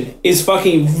Vision is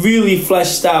fucking really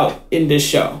fleshed out in this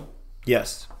show.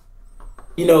 Yes.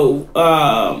 Even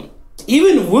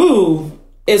Wu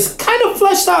is kind of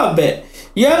fleshed out a bit.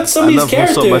 You have some of these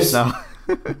characters. Wu so much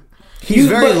now. He's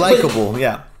very likable,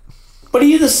 yeah. But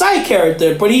he's a side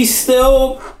character, but he's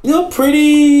still, pretty,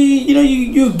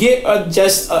 you get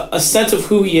just a sense of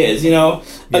who he is, a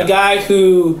guy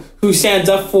who stands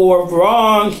up for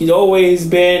wrong. He's always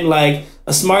been like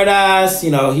a smart ass,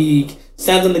 he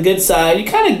stands on the good side. You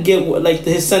kind of get like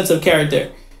his sense of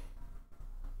character.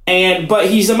 But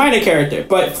he's a minor character.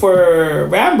 But for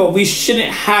Rambo, we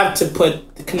shouldn't have to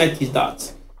connect these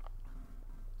dots.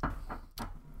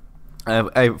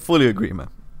 I fully agree, man.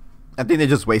 I think they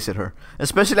just wasted her,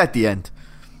 especially at the end.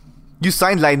 You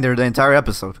sidelined her the entire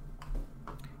episode.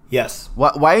 Yes.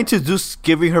 Why introduce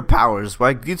giving her powers?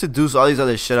 Why introduce all these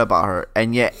other shit about her?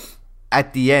 And yet,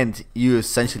 at the end, you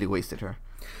essentially wasted her.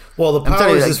 Well, the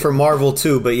powers is for Marvel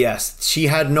too, but yes, she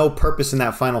had no purpose in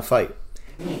that final fight.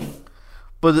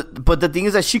 But the thing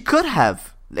is that she could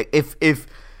have, like, if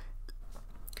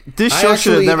this show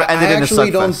should have never ended in a suckfest. I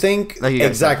actually don't think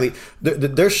exactly.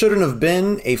 There shouldn't have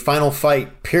been a final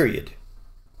fight. Period.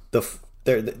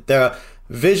 The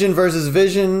Vision versus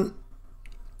Vision.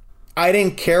 I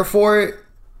didn't care for it.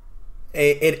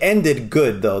 It ended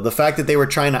good though. The fact that they were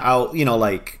trying to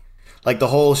like the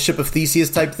whole Ship of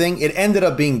Theseus type thing. It ended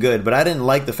up being good, but I didn't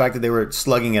like the fact that they were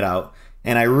slugging it out,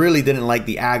 and I really didn't like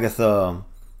the Agatha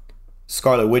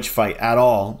Scarlet Witch fight at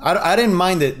all. I didn't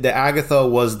mind that the Agatha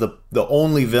was the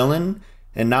only villain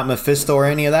and not Mephisto or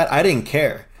any of that. I didn't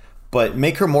care, but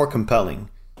make her more compelling,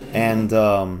 and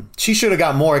she should have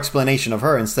got more explanation of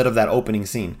her instead of that opening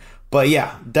scene. But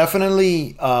yeah,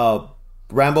 definitely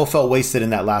Rambo felt wasted in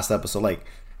that last episode. Like,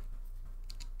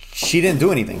 she didn't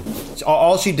do anything.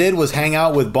 All she did was hang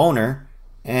out with Boner,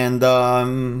 and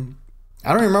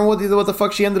I don't remember what the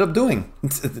fuck she ended up doing.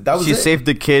 That was she it. saved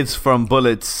the kids from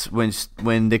bullets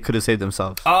when they could have saved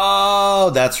themselves.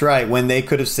 Oh, that's right. When they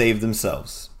could have saved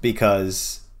themselves,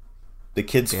 because the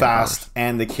kid's fast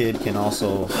and the kid can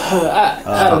also.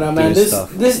 I don't know, man.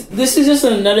 This is just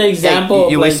another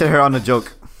example. You wasted her on a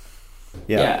joke.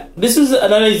 Yeah, this is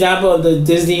another example of the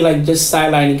Disney just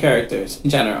sidelining characters in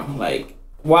general. Like,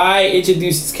 why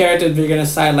introduce these characters if you're gonna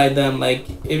sidelight them? Like,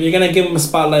 if you're gonna give them a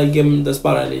spotlight, give them the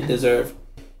spotlight they deserve.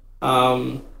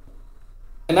 And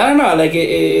I don't know, like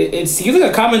it seems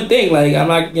like a common thing. Like, I'm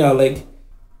not,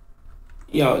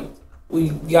 we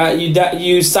got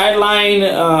you sideline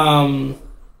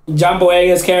John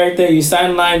Boyega's character, you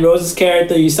sideline Rose's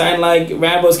character, you sideline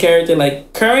Rambo's character.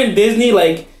 Like, current Disney,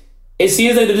 like, it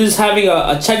seems like they're just having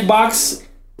a checkbox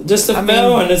just to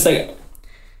fill, and it's like.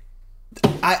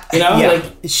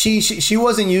 She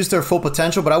wasn't used to her full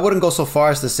potential, but I wouldn't go so far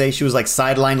as to say she was like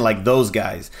sidelined like those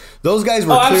guys. Those guys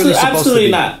were clearly supposed to be.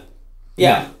 Not.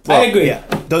 Yeah, well, I agree. Yeah,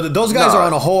 those guys are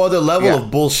on a whole other level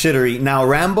of bullshittery. Now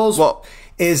Rambo's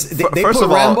they put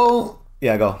Rambo.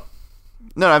 Yeah, go.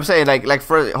 No, I'm saying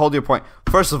hold your point.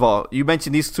 First of all, you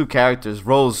mentioned these two characters.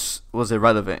 Rose was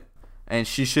irrelevant, and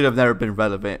she should have never been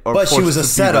relevant. But she was a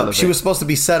setup. She was supposed to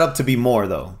be set up to be more,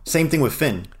 though. Same thing with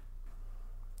Finn.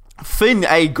 Finn,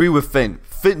 I agree with Finn.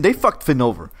 They fucked Finn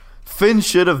over. Finn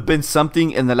should have been something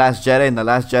in The Last Jedi, and The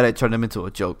Last Jedi turned him into a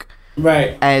joke.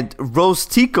 Right. And Rose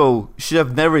Tico should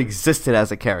have never existed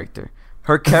as a character.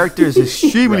 Her character is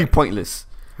extremely pointless.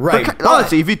 Right.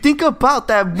 Honestly, if you think about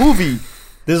that movie,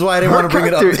 this is why I didn't want to bring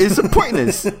it up. It's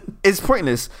pointless. It's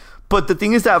pointless. But the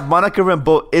thing is that Monica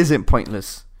Rambeau isn't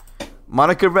pointless.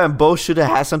 Monica Rambeau should have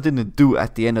had something to do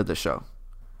at the end of the show.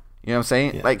 You know what I'm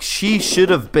saying? Yeah. Like, she should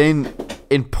have been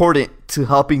important to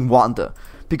helping Wanda,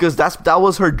 because that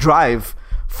was her drive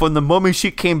from the moment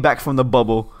she came back from the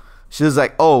bubble. She was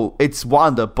like, oh, it's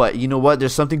Wanda, but you know what?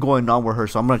 There's something going on with her,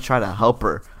 so I'm going to try to help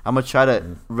her. I'm going to try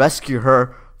to rescue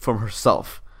her from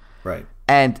herself. Right.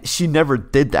 And she never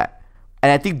did that.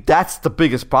 And I think that's the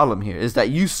biggest problem here, is that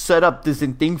you set up this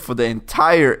thing for the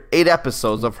entire 8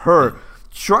 episodes of her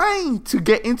trying to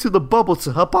get into the bubble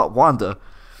to help out Wanda.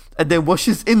 And then when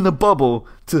she's in the bubble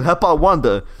to help out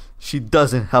Wanda, she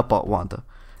doesn't help out Wanda.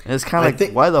 And it's kind of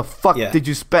like, why the fuck did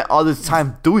you spend all this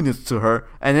time doing this to her?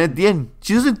 And at the end,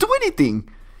 she doesn't do anything.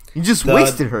 You just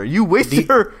wasted her. You wasted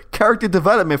her character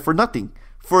development for nothing.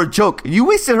 For a joke. You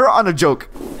wasted her on a joke.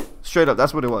 Straight up,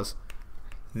 that's what it was.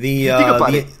 The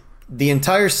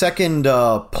entire second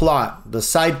plot, the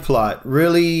side plot,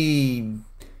 really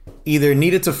either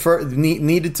needed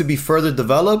to be further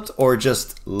developed or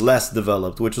just less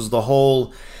developed, which was the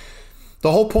whole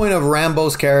The whole point of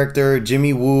Rambo's character,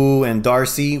 Jimmy Woo and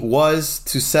Darcy, was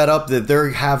to set up that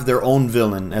they have their own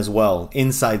villain as well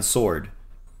inside Sword.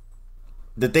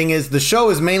 The thing is, the show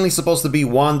is mainly supposed to be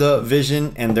Wanda,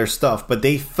 Vision, and their stuff, but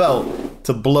they felt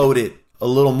to bloat it a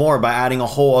little more by adding a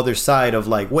whole other side of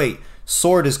like, wait,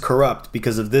 Sword is corrupt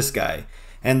because of this guy.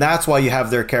 And that's why you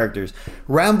have their characters.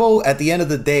 Rambo, at the end of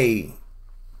the day,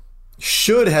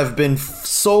 should have been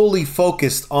solely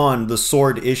focused on the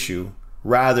Sword issue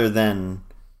rather than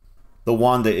the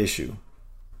Wanda issue.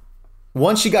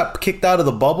 Once she got kicked out of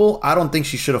the bubble, I don't think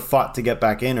she should have fought to get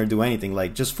back in or do anything.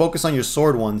 Like, just focus on your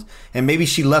Sword ones, and maybe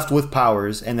she left with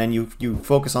powers, and then you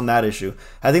focus on that issue.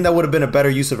 I think that would have been a better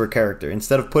use of her character,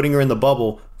 instead of putting her in the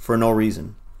bubble for no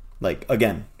reason. Like,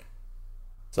 again.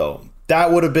 So,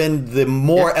 that would have been the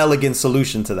more elegant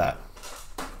solution to that.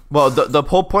 Well, the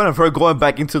whole point of her going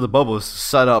back into the bubble is to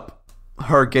set up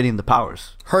her getting the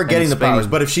powers. Her getting the powers.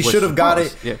 But if she should have got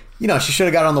it, she should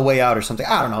have got it on the way out or something.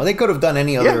 I don't know. They could have done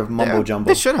any other mumbo jumbo.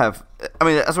 They should have. I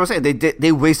mean, that's what I'm saying.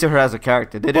 They wasted her as a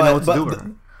character. They didn't know what to do with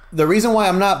her. The reason why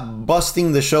I'm not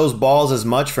busting the show's balls as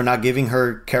much for not giving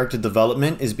her character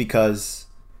development is because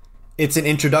it's an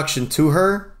introduction to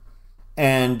her,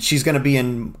 and she's going to be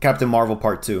in Captain Marvel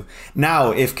Part 2.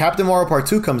 Now, if Captain Marvel Part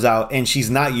 2 comes out and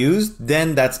she's not used,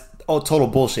 then that's total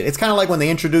bullshit. It's kind of like when they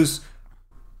introduce...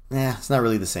 it's not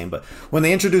really the same, but when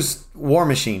they introduced War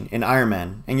Machine in Iron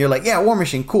Man, and you're like, yeah, War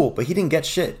Machine, cool, but he didn't get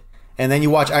shit. And then you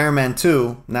watch Iron Man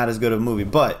 2, not as good of a movie,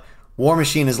 but War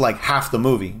Machine is like half the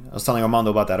movie. I was telling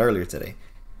Armando about that earlier today.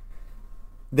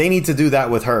 They need to do that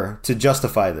with her to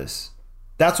justify this.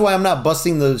 That's why I'm not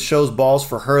busting the show's balls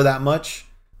for her that much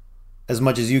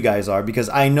as you guys are, because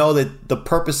I know that the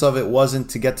purpose of it wasn't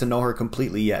to get to know her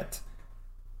completely yet.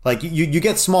 Like, you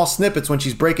get small snippets when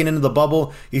she's breaking into the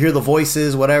bubble. You hear the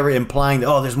voices, whatever, implying that,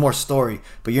 oh, there's more story.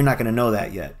 But you're not going to know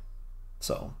that yet.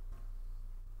 So,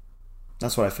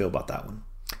 that's what I feel about that one.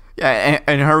 Yeah,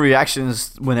 and her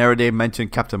reactions whenever they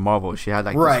mentioned Captain Marvel, she had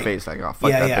like this face like, oh,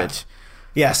 fuck that bitch.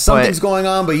 Yeah, something's going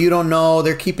on, but you don't know.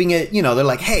 They're keeping it, they're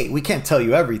like, hey, we can't tell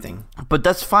you everything. But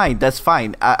that's fine. That's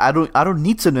fine. I don't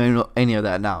need to know any of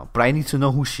that now. But I need to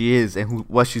know who she is and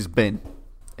what she's been.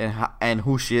 And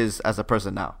who she is as a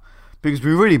person now, because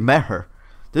we already met her.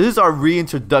 This is our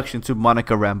reintroduction to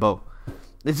Monica Rambeau.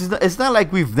 It's not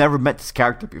like we've never met this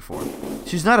character before.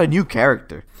 She's not a new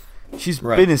character. She's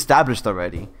been established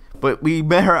already, but we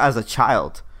met her as a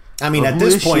child. I mean, at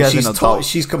this point,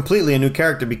 she's completely a new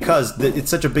character because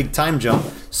it's such a big time jump.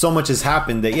 So much has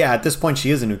happened that, at this point, she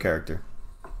is a new character.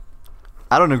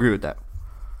 I don't agree with that.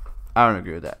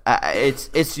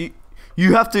 It's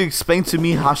you have to explain to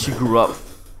me how she grew up.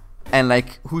 And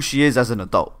like who she is as an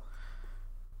adult,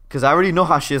 because I already know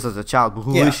how she is as a child, but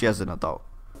who is she as an adult?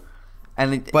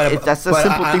 And that's a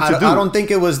simple thing to do. I don't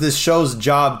think it was this show's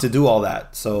job to do all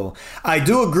that. So I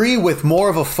do agree with more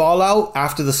of a fallout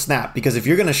after the snap, because if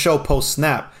you're going to show post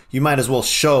snap, you might as well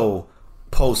show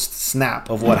post snap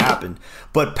of what happened.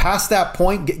 But past that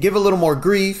point, give a little more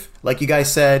grief, like you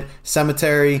guys said,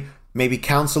 cemetery, maybe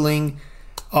counseling.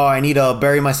 Oh, I need to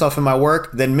bury myself in my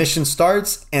work. Then mission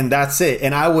starts, and that's it.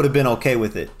 And I would have been okay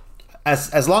with it.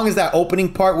 As long as that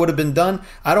opening part would have been done,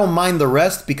 I don't mind the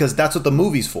rest, because that's what the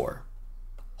movie's for.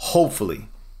 Hopefully.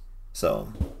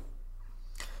 So.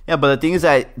 Yeah, but the thing is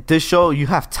that this show, you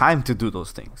have time to do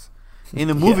those things. In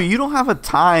a movie, you don't have a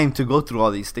time to go through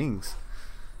all these things.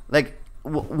 Like,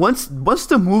 once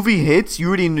the movie hits, you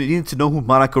already need to know who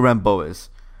Monica Rambeau is.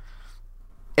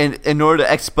 And in order to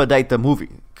expedite the movie.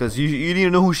 Because you need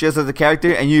to know who she is as a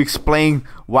character, and you explain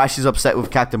why she's upset with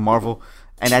Captain Marvel,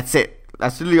 and that's it.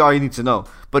 That's really all you need to know.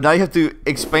 But now you have to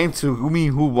explain to who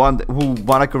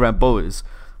Monica Rambeau is.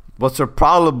 What's her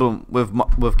problem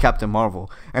with Captain Marvel,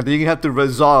 and then you have to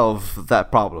resolve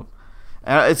that problem.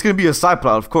 And it's gonna be a side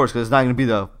plot, of course, because it's not gonna be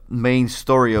the main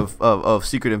story of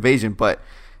Secret Invasion. But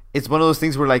it's one of those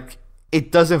things where like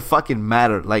it doesn't fucking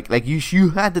matter. Like you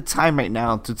had the time right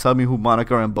now to tell me who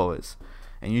Monica Rambeau is.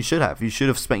 And you should have. You should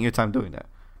have spent your time doing that.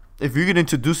 If you're going to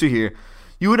introduce her here,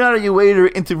 you went out of your way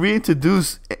to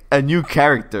reintroduce a new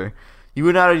character. You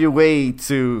went out of your way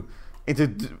to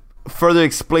further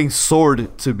explain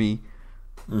Sword to me.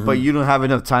 Mm-hmm. But you don't have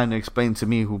enough time to explain to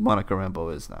me who Monica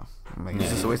Rambeau is now. It's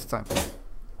just a waste of time.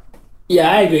 Yeah,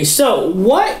 I agree. So,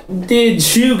 what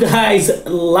did you guys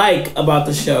like about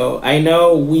the show? I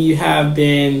know we have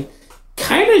been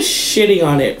kind of shitting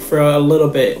on it for a little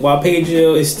bit, while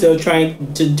Pedro is still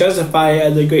trying to justify it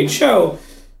as a great show.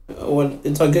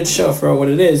 It's a good show for what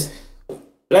it is.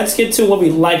 Let's get to what we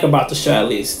like about the show, at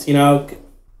least. The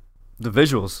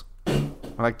visuals.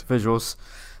 I like the visuals.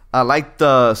 I like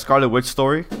the Scarlet Witch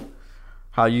story.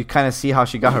 how you kind of see how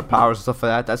she got her powers and stuff like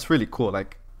that. That's really cool.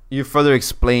 Like you further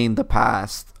explain the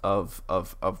past of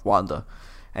Wanda,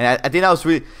 and I think that was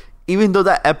really, even though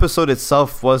that episode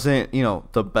itself wasn't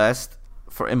the best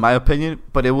in my opinion,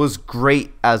 but it was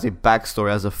great as a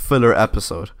backstory, as a filler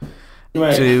episode,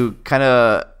 Right. to kind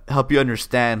of help you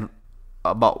understand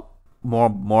about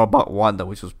more about Wanda,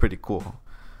 which was pretty cool.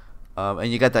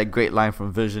 And you got that great line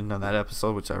from Vision on that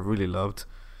episode, which I really loved.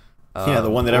 Yeah, the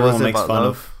one that what was everyone it makes about fun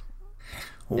love?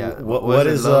 of. Yeah, What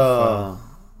is is love,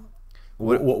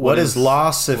 what is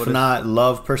loss if what is- not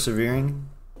love persevering?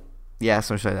 Yeah,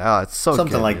 something like that. Oh, it's so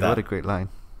Something good, like man. that. What a great line.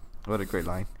 What a great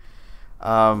line.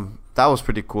 That was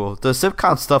pretty cool. The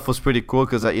sitcom stuff was pretty cool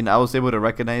because I was able to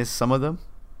recognize some of them,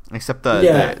 except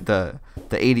the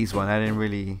 80s one. I didn't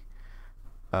really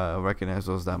recognize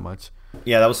those that much.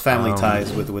 Yeah, that was Family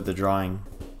Ties with the drawing.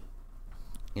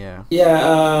 Yeah.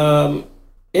 Yeah,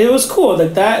 it was cool.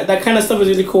 Like that kind of stuff was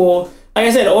really cool. Like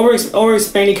I said, over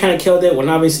explaining kind of killed it when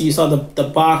obviously you saw the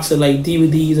box of like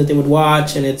DVDs that they would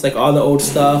watch, and it's like all the old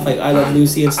stuff, like I Love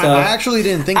Lucy and stuff. I actually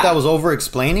didn't think that was over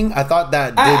explaining. I thought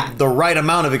that did the right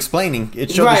amount of explaining. It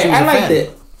showed that she was a I liked fan.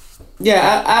 it.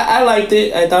 Yeah, I liked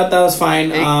it. I thought that was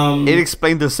fine. It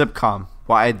explained the sitcom,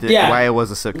 why it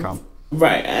was a sitcom.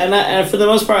 Right, and for the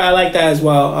most part, I like that as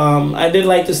well. I did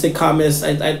like the sitcomist.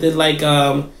 I did like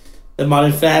the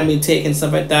Modern Family take and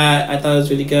stuff like that. I thought it was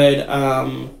really good.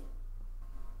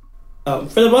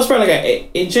 For the most part, like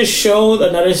it just showed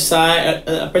another side,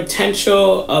 a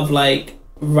potential of like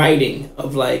writing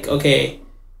of like, okay,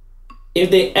 if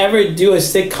they ever do a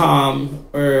sitcom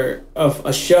or of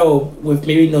a show with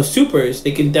maybe no supers,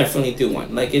 they can definitely do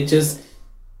one. Like it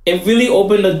really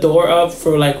opened the door up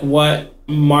for like what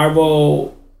the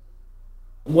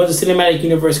cinematic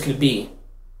universe could be,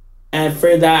 and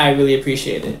for that I really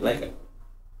appreciate it. Like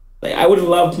I would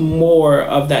love more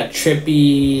of that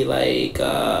trippy like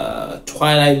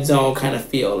Twilight Zone kind of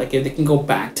feel. Like if they can go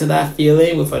back to that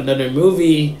feeling with another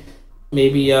movie,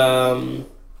 maybe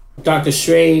Doctor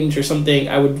Strange or something,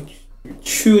 I would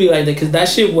truly like that, because that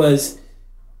shit was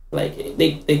like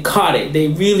they caught it. They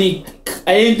really,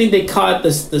 I didn't think they caught the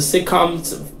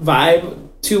sitcom's vibe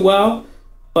too well,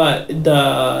 but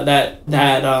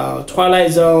that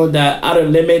Twilight Zone, that Outer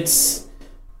Limits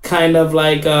kind of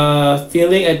like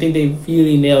feeling, I think they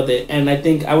really nailed it, and I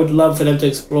think I would love for them to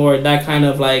explore that kind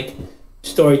of like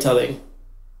storytelling.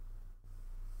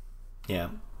 Yeah,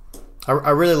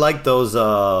 I really like those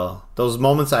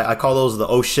moments. I call those the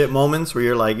oh shit moments, where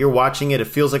you're watching it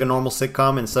feels like a normal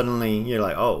sitcom, and suddenly you're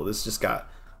like, oh, this just got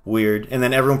weird, and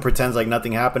then everyone pretends like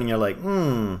nothing happened, and you're like,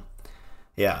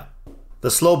 yeah. The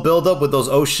slow build up with those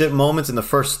oh shit moments in the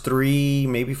first 3,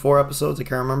 maybe 4 episodes, I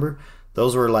can't remember.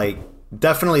 Those were like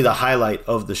definitely the highlight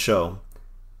of the show.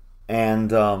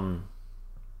 And I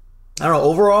don't know,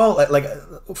 overall, like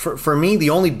for me,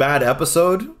 the only bad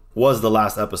episode was the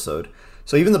last episode.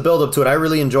 So even the build up to it, I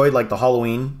really enjoyed like the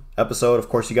Halloween episode. Of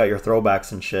course, you got your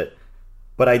throwbacks and shit,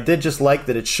 but I did just like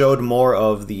that it showed more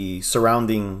of the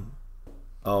surrounding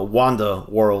Wanda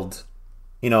world.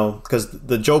 You know, because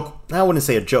the joke, I wouldn't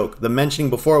say a joke, the mentioning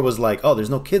before was like, oh, there's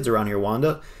no kids around here,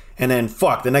 Wanda. And then,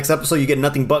 the next episode you get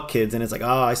nothing but kids, and it's like,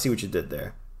 I see what you did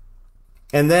there.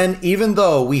 And then, even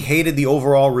though we hated the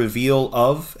overall reveal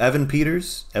of Evan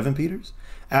Peters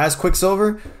as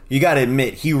Quicksilver, you gotta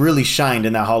admit, he really shined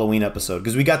in that Halloween episode,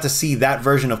 because we got to see that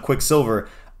version of Quicksilver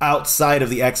outside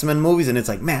of the X-Men movies, and it's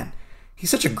like, man,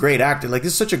 he's such a great actor. Like,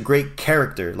 this is such a great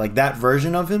character. Like, that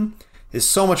version of him is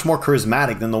so much more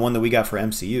charismatic than the one that we got for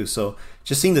MCU. So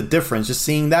just seeing the difference, just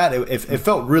seeing that, it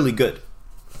felt really good.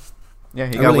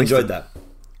 Yeah, I really enjoyed that.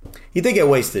 He did get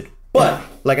wasted, but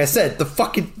like I said,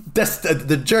 that's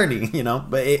the journey, you know.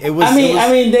 But it was.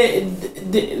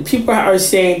 The people are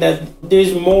saying that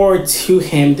there's more to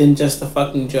him than just a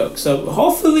fucking joke. So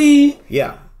hopefully,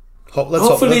 yeah. I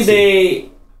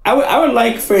would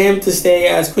like for him to stay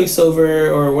as Quicksilver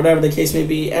or whatever the case may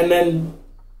be, and then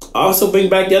also bring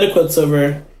back the other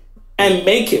Quicksilver and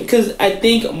make it, because I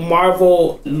think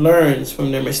Marvel learns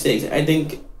from their mistakes. I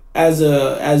think as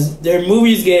their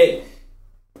movies get,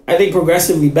 I think,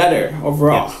 progressively better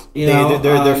overall. Yeah. You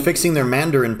know, they're fixing their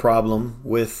Mandarin problem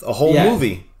with a whole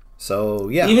movie. So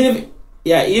yeah, even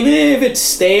if it's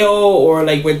stale or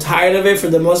like we're tired of it, for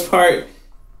the most part,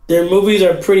 their movies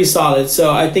are pretty solid.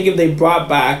 So I think if they brought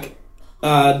back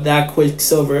that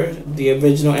Quicksilver, the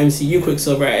original MCU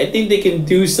Quicksilver, I think they can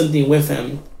do something with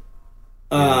him.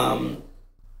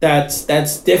 That's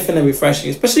different and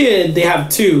refreshing, especially if they have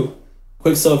 2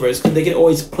 Quicksilvers, because they can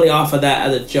always play off of that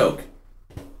as a joke.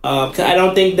 Cause I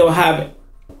don't think they'll have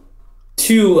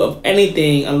 2 of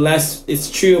anything unless it's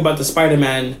true about the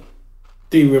Spider-Man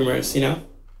 3 rumors, you know.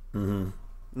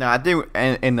 No, I think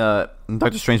in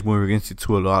Doctor Strange movie we're gonna see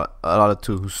a lot of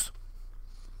twos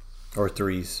Or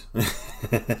threes.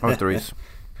 or threes,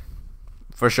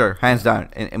 for sure, hands down.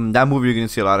 In that movie, you're gonna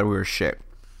see a lot of weird shit.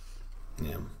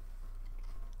 Yeah.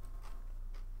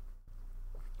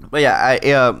 But yeah,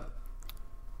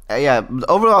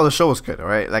 overall the show was good. All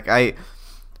right, like I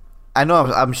know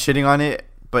I'm shitting on it,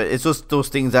 but it's just those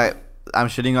things that I'm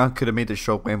shitting on could have made the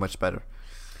show way much better.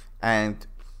 And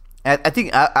I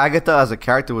think Agatha as a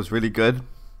character was really good,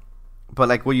 but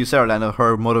like what you said, Orlando,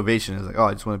 her motivation is like, oh,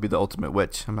 I just want to be the ultimate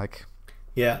witch. I'm like,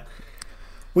 Yeah.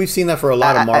 We've seen that for a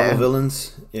lot of Marvel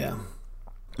villains. Yeah.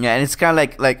 yeah, and it's kind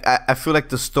of like I feel like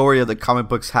the story of the comic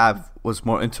books was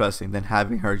more interesting than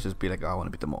having her just be like, oh, I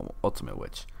want to be the ultimate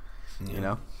witch. Yeah. You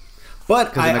know.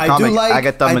 But I do like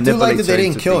that they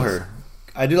didn't kill her.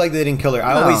 I do like that they didn't kill her.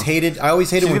 I always hated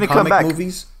when comic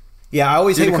movies. Yeah, I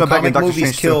always hate when comic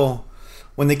movies kill.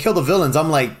 When they kill the villains, I'm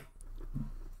like,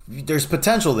 there's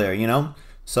potential there, you know.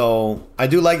 So I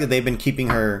do like that they've been keeping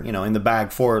her, you know, in the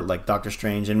bag for like Doctor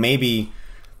Strange, and maybe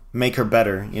make her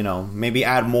better, you know, maybe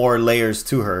add more layers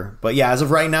to her. But yeah, as of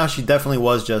right now, she definitely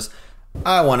was just,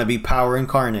 I want to be power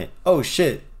incarnate. Oh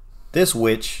shit, this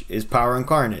witch is power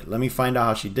incarnate. Let me find out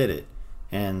how she did it.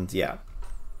 And yeah.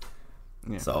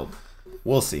 So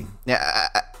we'll see. Yeah,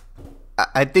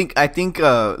 I think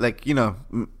like, you know,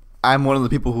 I'm one of the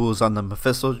people who was on the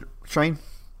Mephisto train,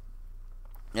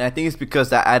 and I think it's because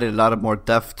that added a lot of more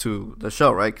depth to the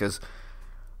show, right? Because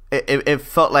it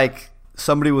felt like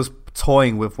somebody was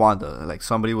toying with Wanda, like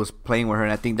somebody was playing with her,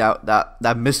 and I think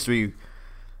that mystery,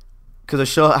 because the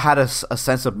show had a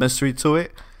sense of mystery to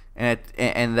it, and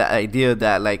the idea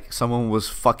that like someone was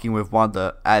fucking with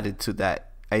Wanda added to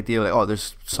that idea, like, oh,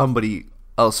 there's somebody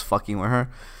else fucking with her,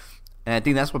 and I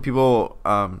think that's what people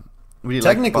really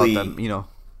like about them, you know.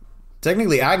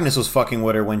 Technically, Agnes was fucking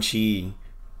with her when she,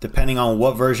 depending on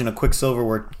what version of Quicksilver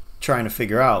we're trying to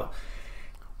figure out.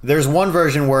 There's one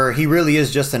version where he really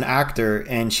is just an actor,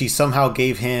 and she somehow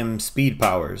gave him speed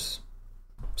powers.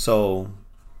 So,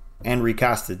 and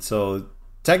recasted. So,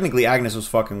 technically, Agnes was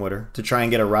fucking with her to try and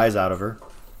get a rise out of her.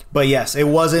 But yes, it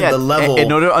wasn't the level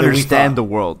in order to understand the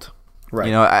world. Right.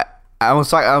 You know, I'm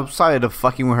sorry to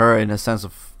fucking with her in a sense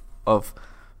of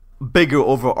bigger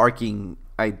overarching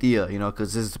idea, you know,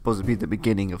 because this is supposed to be the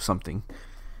beginning of something.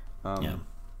 Yeah.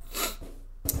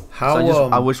 How so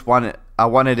I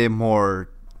wanted it more.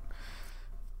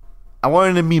 I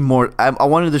wanted to mean more. I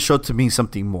wanted the show to mean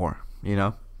something more, you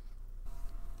know.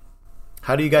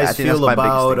 How do you guys feel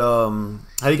about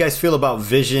how do you guys feel about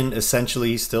Vision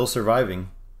essentially still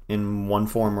surviving in one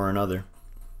form or another?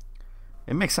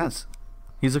 It makes sense.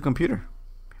 He's a computer.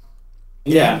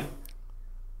 Yeah.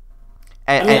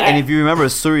 And if you remember,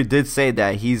 Suri did say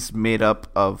that he's made up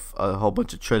of a whole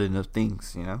bunch of trillion of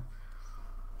things, you know.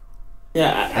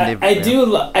 Yeah, I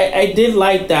did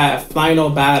like that final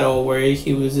battle where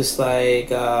he was just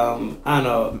like, I don't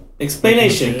know,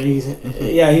 explanation. He's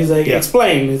like,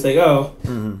 explain. He's like, oh,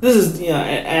 this is, you know,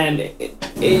 and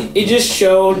it just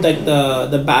showed like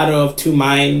the battle of two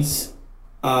minds,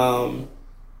 and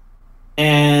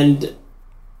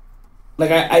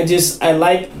like I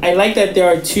like that there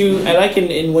are two. I like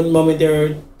in one moment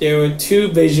there were two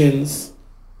visions,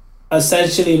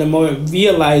 essentially in a moment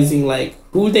realizing like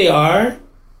who they are,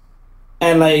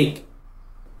 and like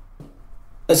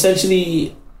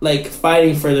essentially like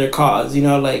fighting for their cause. You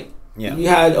know, like you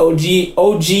had OG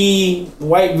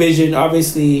White Vision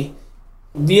obviously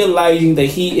realizing that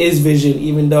he is Vision,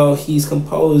 even though he's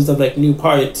composed of like new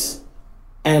parts,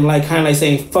 and like kind of like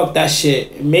saying fuck that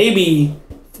shit. Maybe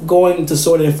going to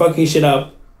sort of fucking shit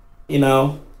up, you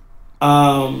know,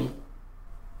 and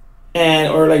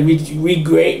or like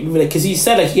regret, because he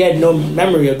said like he had no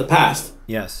memory of the past.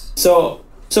 Yes. So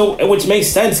which makes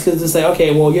sense because it's like,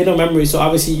 okay, well, you have no memory, so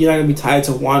obviously you're not gonna be tied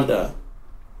to Wanda.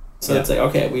 So it's like,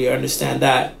 okay, we understand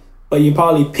that, but you're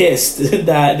probably pissed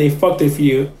that they fucked with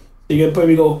you. So you're gonna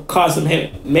probably go cause some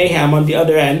mayhem on the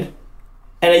other end.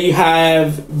 And then you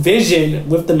have Vision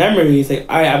with the memories, like,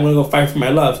 all right, I'm gonna go fight for my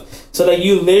love. So like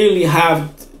you literally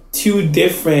have two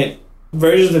different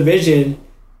versions of Vision,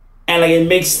 and like it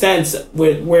makes sense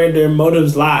with where their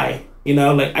motives lie. You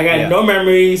know, like I got no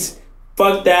memories,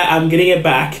 fuck that, I'm getting it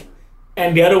back.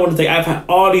 And the other one's like, I've had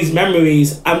all these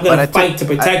memories, I'm gonna fight to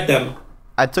protect them.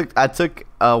 I took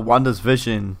Wanda's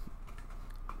vision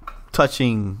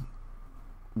touching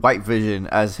White Vision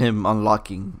as him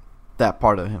unlocking that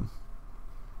part of him.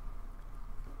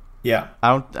 Yeah,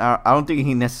 I don't think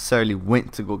he necessarily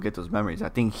went to go get those memories. I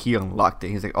think he unlocked it.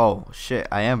 He's like, oh shit,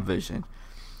 I am Vision.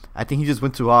 I think he just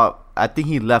went to I think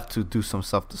he left to do some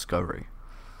self discovery.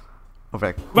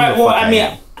 Right. Well, I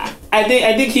mean, I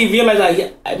think he realized like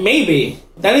yeah, maybe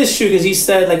that is true because he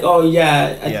said like oh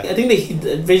yeah I think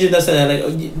that Vision does say that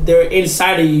like they're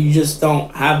inside of you, you just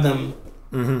don't have them.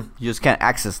 You just can't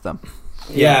access them.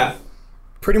 Yeah.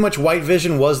 Pretty much White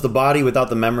Vision was the body without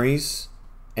the memories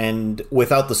and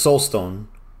without the Soul Stone.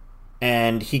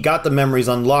 And he got the memories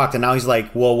unlocked, and now he's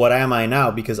like, well, what am I now?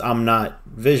 Because I'm not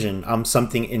Vision. I'm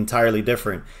something entirely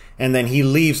different. And then he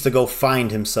leaves to go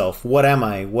find himself. What am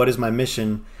I? What is my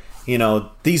mission? You know,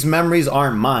 these memories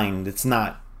aren't mine. It's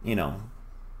not, you know,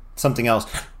 something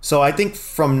else. So I think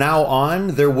from now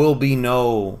on, there will be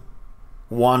no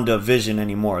Wanda Vision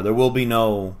anymore. There will be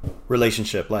no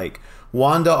relationship. Like,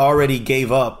 Wanda already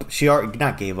gave up.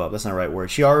 Not gave up. That's not the right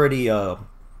word. She already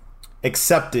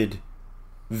accepted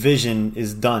Vision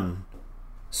is done.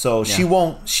 So she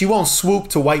won't swoop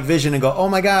to White Vision and go, oh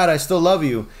my God, I still love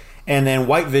you. And then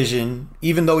White Vision,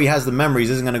 even though he has the memories,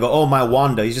 isn't going to go, oh my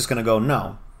Wanda. He's just going to go,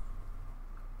 no.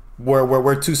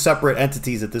 We're two separate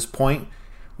entities at this point.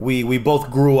 We both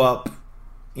grew up,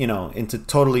 you know, into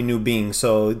totally new beings.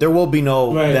 So there will be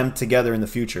no them together in the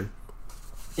future.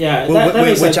 Yeah,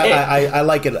 which I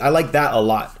like it. I like that a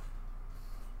lot.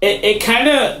 It kind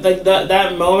of like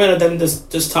that moment of them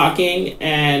just talking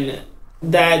and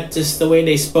that just the way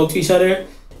they spoke to each other.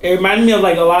 It reminded me of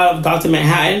like a lot of Dr.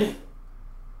 Manhattan.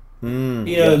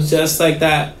 You know, just like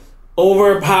that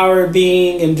overpowered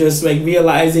being and just like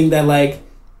realizing that like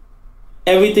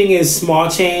everything is small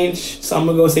change. So I'm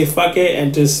gonna go say fuck it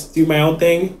and just do my own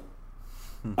thing.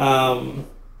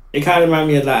 It kind of reminded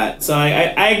me of that. So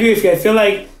I agree with you. I feel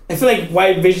like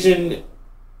White Vision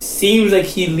seems like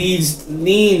he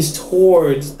leans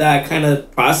towards that kind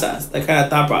of process, that kind of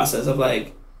thought process of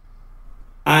like,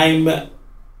 I'm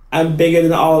bigger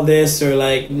than all of this, or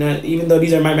like, not, even though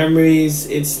these are my memories,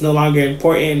 it's no longer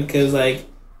important because like,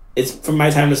 it's for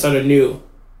my time to start anew.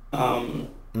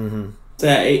 So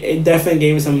it definitely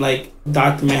gave me some like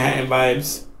Dr. Manhattan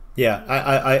vibes. Yeah,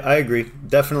 I agree.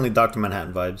 Definitely Dr.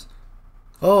 Manhattan vibes.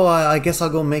 Oh, I guess I'll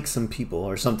go make some people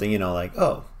or something, you know, like,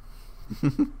 oh.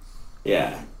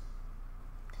 Yeah.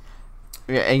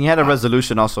 Yeah, and you had a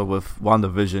resolution also with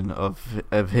WandaVision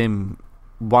of him,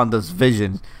 Wanda's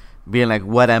vision, being like,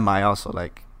 "What am I?" Also,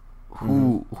 like,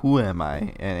 who am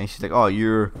I? And she's like, "Oh,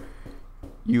 you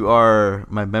are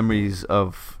my memories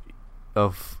of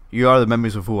you are the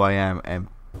memories of who I am and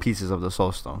pieces of the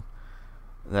Soul Stone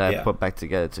that I put back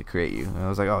together to create you." And I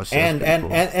was like, "Oh shit!"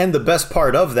 And the best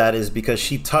part of that is because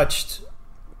she touched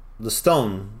the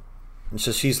stone. And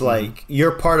so she's like,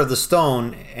 you're part of the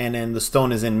stone, and then the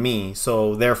stone is in me,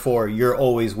 so therefore you're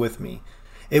always with me.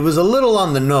 It was a little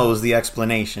on the nose, the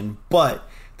explanation, but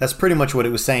that's pretty much what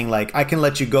it was saying. Like, I can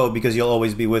let you go because you'll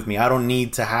always be with me. I don't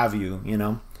need to have you, you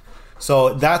know?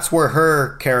 So that's where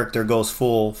her character goes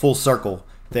full circle.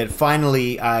 That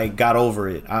finally I got over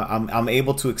it. I'm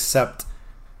able to accept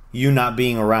you not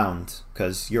being around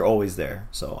because you're always there.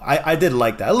 So I did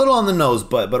like that. A little on the nose,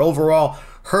 but overall,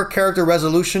 her character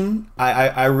resolution,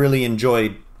 I really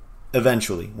enjoyed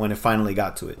eventually when it finally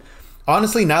got to it.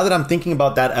 Honestly, now that I'm thinking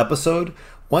about that episode,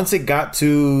 once it got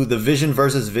to the Vision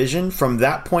versus Vision, from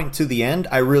that point to the end,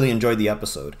 I really enjoyed the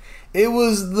episode. It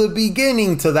was the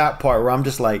beginning to that part where I'm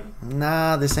just like,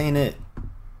 nah, this ain't it.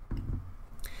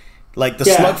 Like the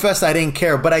slugfest, I didn't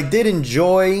care, but I did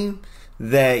enjoy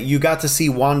that you got to see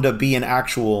Wanda be an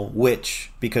actual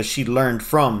witch because she learned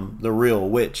from the real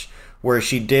witch, where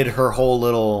she did her whole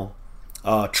little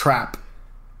trap.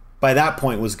 By that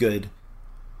point was good.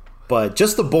 But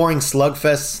just the boring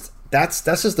slugfest, that's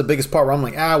just the biggest part where I'm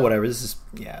like, whatever. This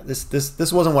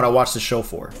wasn't what I watched the show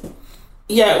for.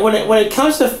 Yeah, when it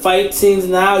comes to fight scenes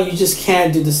now, you just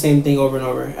can't do the same thing over and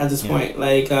over at this point.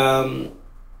 Like,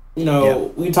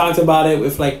 we talked about it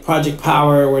with like Project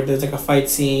Power, where there's like a fight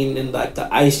scene in like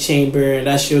the ice chamber, and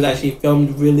that shit was actually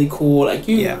filmed really cool. Like,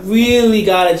 you really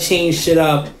gotta change shit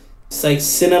up. It's like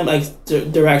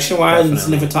direction wise and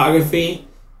cinematography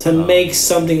to make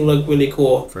something look really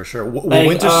cool. For sure.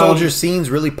 Winter Soldier scenes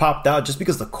really popped out just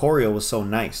because the choreo was so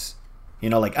nice. You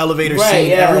know, like elevator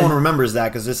scene, everyone remembers that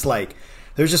because it's like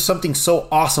there's just something so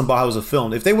awesome about how it was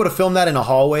filmed. If they would have filmed that in a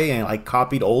hallway and like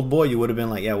copied Old Boy, you would have been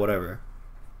like, yeah, whatever.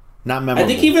 Not memorable.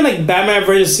 I think even like Batman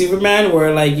vs Superman,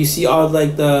 where like you see all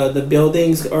like the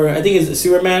buildings, or I think it's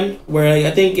Superman, where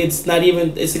like I think it's not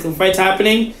even it's like a fight's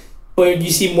happening. But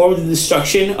you see more of the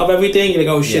destruction of everything. You're like,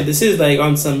 oh shit, this is like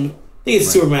on some. I think it's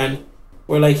Superman,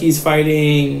 where like he's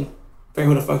fighting. I forget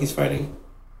who the fuck he's fighting.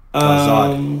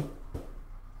 Zod,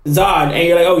 and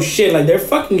you're like, oh shit, like they're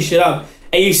fucking shit up,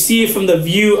 and you see it from the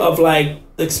view of like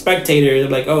the spectator. They're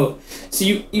like, oh, so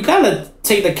you kind of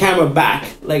take the camera back,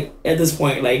 like at this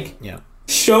point, like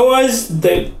show us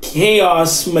the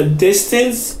chaos from a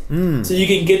distance so you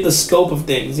can get the scope of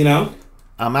things, you know?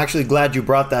 I'm actually glad you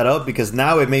brought that up, because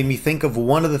now it made me think of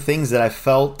one of the things that I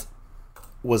felt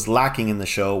was lacking in the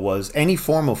show was any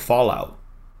form of fallout,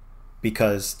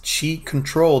 because she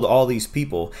controlled all these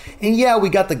people. And yeah, we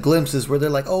got the glimpses where they're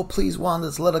like, oh, please, Wanda,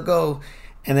 let's let her go.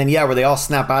 And then, yeah, where they all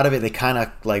snap out of it, they kind of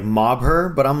like mob her.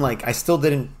 But I'm like, I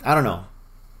don't know.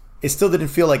 It still didn't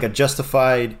feel like a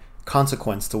justified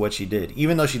consequence to what she did,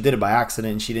 even though she did it by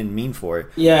accident and she didn't mean for it.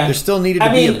 Yeah, there still needed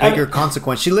to be a bigger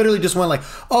consequence. She literally just went like,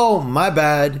 oh, my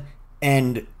bad,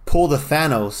 and pulled a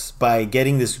Thanos by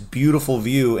getting this beautiful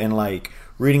view and like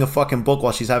reading a fucking book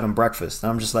while she's having breakfast.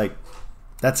 And I'm just like,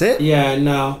 that's it? Yeah,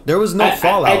 no, there was no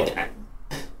fallout.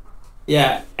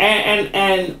 Yeah,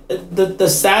 and the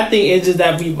sad thing is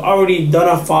that we've already done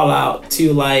a fallout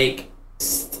to like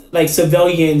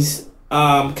civilians,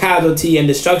 casualty and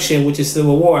destruction, which is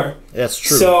Civil War. That's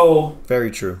true. So very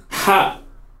true.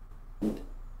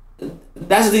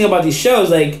 That's the thing about these shows.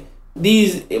 Like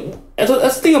that's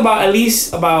the thing about, at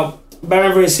least about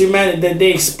Batman vs Superman, that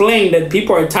they explain that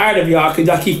people are tired of y'all because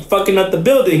y'all keep fucking up the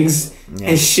buildings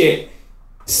and shit.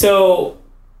 So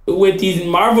with these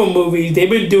Marvel movies, they've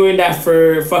been doing that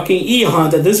for fucking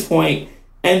eons at this point,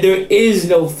 and there is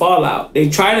no fallout. They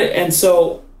try to, and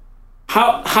so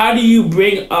how do you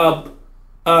bring up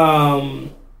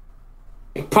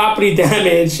property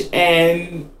damage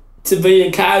and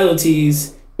civilian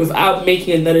casualties without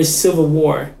making another civil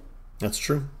war? That's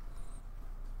true.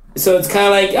 So it's kind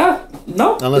of like,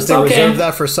 no. Unless they reserve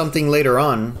that for something later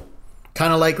on.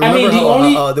 Kind of like, remember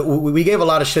how we gave a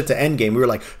lot of shit to Endgame. We were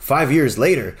like, 5 years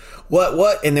later,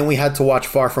 what? And then we had to watch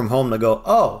Far From Home to go,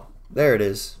 oh, there it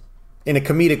is. In a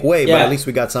comedic way, but at least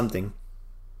we got something.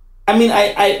 I mean,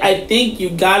 I think you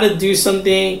gotta do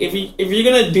something if you're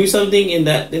gonna do something in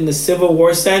the Civil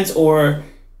War sense, or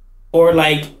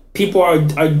like people are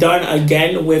done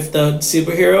again with the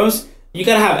superheroes. You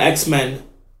gotta have X-Men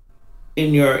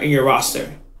in your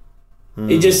roster.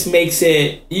 It just makes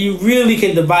it, you really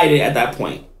can divide it at that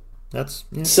point.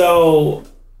 So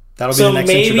that'll be the next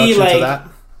introduction to that.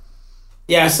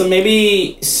 Yeah, so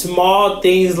maybe small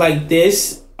things like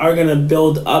this are gonna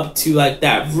build up to like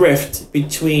that rift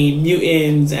between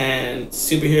mutants and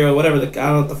superhero, whatever I don't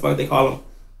know what the fuck they call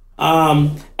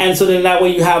them. And so then that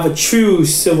way you have a true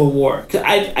Civil War. 'Cause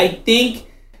I think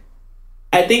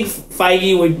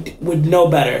Feige would know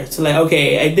better. So like,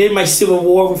 okay, I did my Civil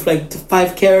War with like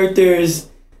 5 characters.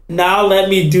 Now let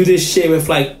me do this shit with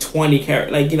like 20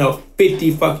 characters, like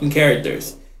 50 fucking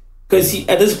characters. Because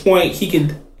at this point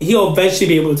he'll eventually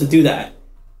be able to do that.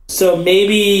 So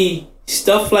maybe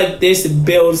stuff like this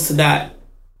builds to that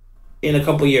in a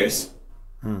couple years.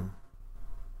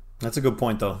 That's a good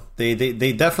point, though. They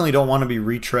definitely don't want to be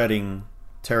retreading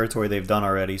territory they've done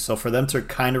already. So for them to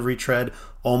kind of retread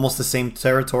almost the same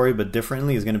territory but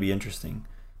differently is going to be interesting.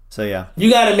 So yeah, you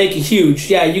got to make it huge.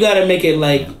 Yeah, you got to make it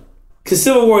like, because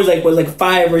Civil War was like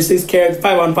 5 or 6 characters,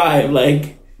 5 on 5.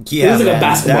 Like, yeah, it was like a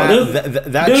basketball.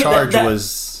 That charge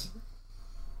was,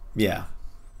 yeah.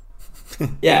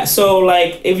 Yeah, so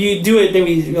like if you do it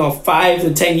maybe 5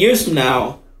 to 10 years from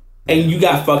now, and you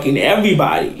got fucking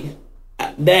everybody,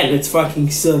 then it's fucking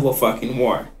Civil fucking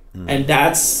War, and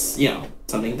that's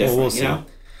something different. We'll see.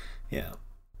 Yeah,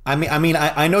 I mean,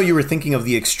 I know you were thinking of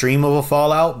the extreme of a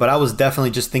fallout, but I was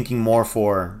definitely just thinking more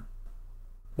for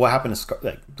what happened to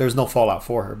like. There's no fallout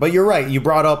for her, but you're right. You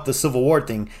brought up the Civil War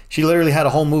thing. She literally had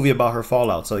a whole movie about her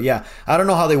fallout. So yeah, I don't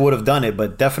know how they would have done it,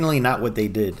 but definitely not what they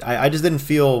did. I just didn't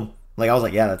feel like, I was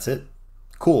like, yeah, that's it.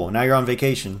 Cool. Now you're on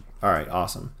vacation. All right,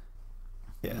 awesome.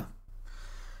 Yeah.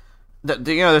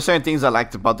 There's certain things I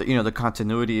liked about the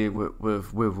continuity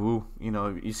with Wu.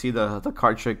 You see the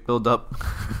card trick build up.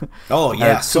 Oh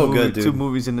yeah, so good, dude. 2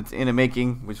 movies in the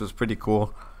making, which was pretty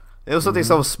cool. It was something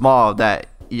so small that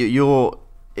you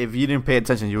if you didn't pay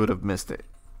attention, you would have missed it.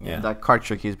 Yeah, that card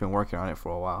trick, he's been working on it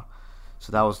for a while,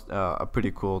 so that was a pretty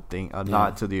cool thing.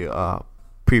 Nod to the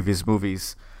previous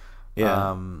movies.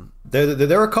 Yeah,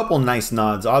 there were a couple nice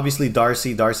nods. Obviously,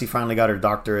 Darcy finally got her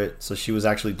doctorate, so she was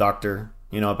actually doctor.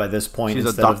 By this point, she's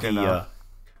instead a doctor of the now.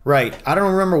 Right. I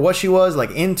don't remember what she was,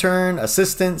 like intern,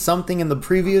 assistant, something in the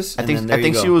previous. I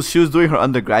think she was doing her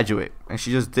undergraduate, and she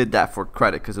just did that for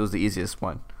credit because it was the easiest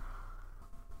one.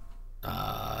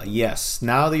 Yes.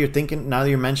 Now that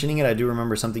you're mentioning it, I do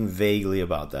remember something vaguely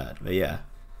about that. But yeah.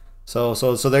 So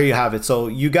there you have it. So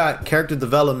you got character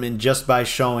development just by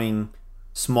showing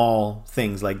small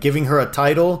things, like giving her a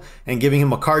title and giving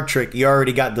him a card trick. You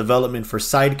already got development for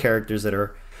side characters that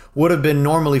would have been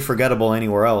normally forgettable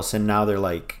anywhere else, and now they're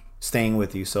like staying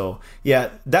with you. So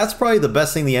yeah, that's probably the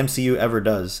best thing the MCU ever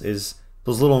does, is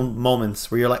Those little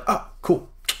moments where you're like, oh, cool,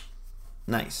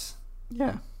 nice.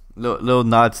 Yeah, little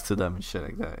nods to them and shit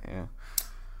like that. Yeah.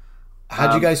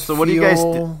 How'd you guys so feel? what do you guys?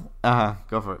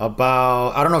 Go for it. About,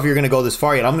 I don't know if you're gonna go this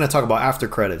far yet. I'm gonna talk about after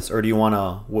credits, or do you want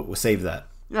to save that?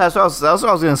 Yeah, that's what I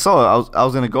was gonna say. I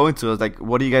was gonna go into. I was like,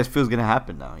 what do you guys feel is gonna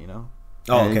happen now? You know.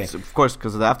 Oh, And okay. it's, of course,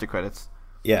 because of the after credits.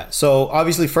 Yeah. So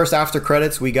obviously, first after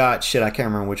credits, we got shit. I can't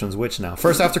remember which one's which now.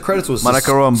 First after credits was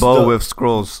Manakaro and Bo with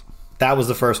scrolls. That was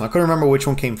the first one. I couldn't remember which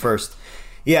one came first.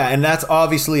 Yeah, and that's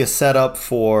obviously a setup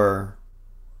for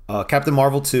Captain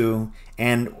Marvel 2.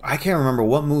 And I can't remember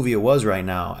what movie it was right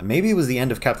now. Maybe it was the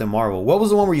end of Captain Marvel. What was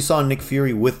the one where you saw Nick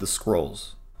Fury with the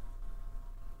scrolls?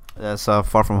 That's Far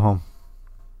From Home.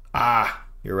 Ah,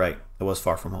 you're right. It was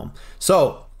Far From Home.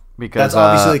 So Because that's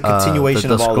obviously a continuation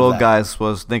the of all scroll of that. guys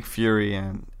was Nick Fury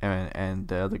and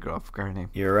the other girl. I forgot her name.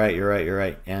 You're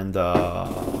right.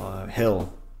 And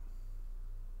Hill.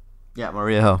 Yeah,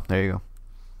 Maria Hill. There you go.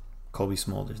 Kobe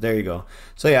Smulders. There you go.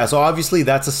 So yeah, so obviously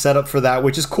that's a setup for that,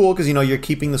 which is cool because you're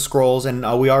keeping the scrolls, and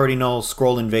we already know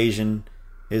scroll invasion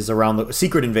is around the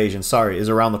secret invasion. Is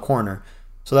around the corner.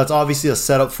 So that's obviously a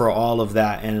setup for all of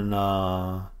that, and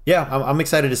yeah, I'm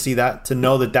excited to see that. To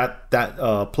know that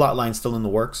plot line's still in the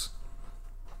works.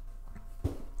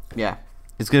 Yeah,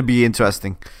 it's gonna be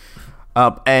interesting.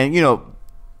 And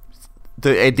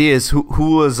the idea is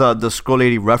who was the scroll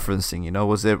lady referencing?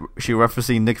 Was she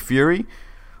referencing Nick Fury,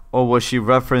 or was she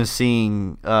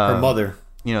referencing Her mother.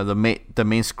 The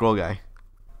main scroll guy?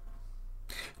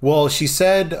 Well, she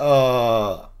said,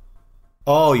 oh,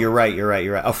 you're right.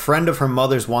 A friend of her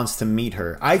mother's wants to meet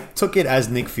her. I took it as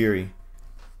Nick Fury.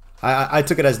 I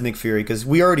took it as Nick Fury because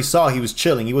we already saw he was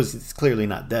chilling. He's clearly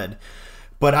not dead.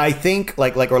 But I think,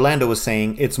 like Orlando was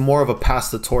saying, it's more of a pass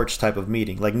the torch type of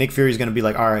meeting. Like Nick Fury's going to be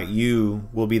like, all right, you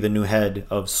will be the new head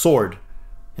of SWORD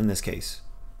in this case.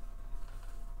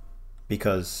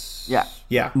 Because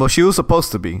yeah, Well, she was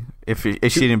supposed to be if she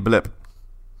didn't blip.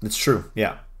 it's true.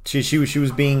 Yeah, she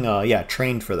was being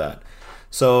trained for that.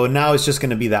 So now it's just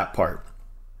going to be that part.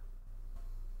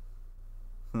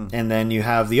 And then you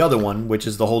have the other one, which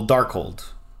is the whole Darkhold,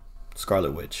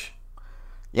 Scarlet Witch.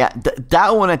 Yeah,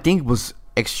 that one I think was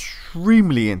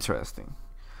extremely interesting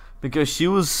because she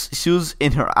was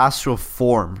in her astral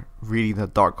form reading the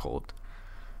Darkhold,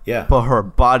 Yeah, but her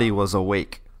body was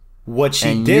awake. what she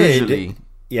And did. usually,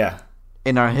 Yeah,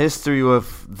 in our history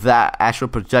with that astral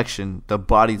projection, the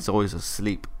body's always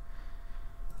asleep.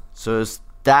 So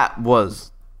that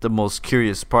was the most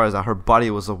curious part, is that her body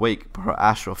was awake, but her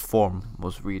astral form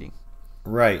was reading.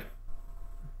 right.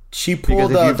 She Because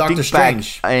pulled if you Doctor think back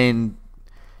Strange.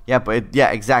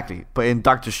 exactly. But in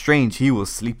Doctor Strange, he was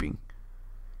sleeping,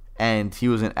 and he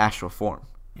was in astral form.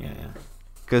 Yeah.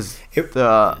 Because It-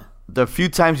 the few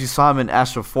times you saw him in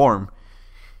astral form,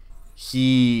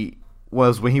 he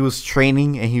was when he was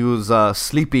training and he was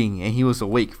sleeping and he was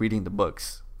awake reading the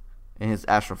books in his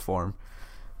astral form.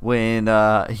 When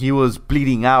he was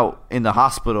bleeding out in the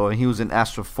hospital and he was in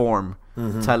astral form,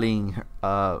 telling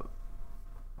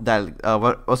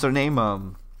what's her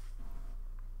name?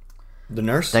 The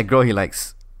nurse? That girl he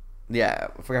likes. Yeah,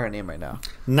 I forgot her name right now.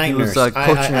 Night he was, Nurse.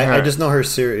 coaching I her. just know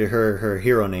her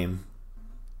hero name.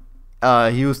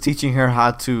 He was teaching her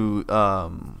how to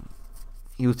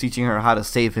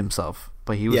save himself,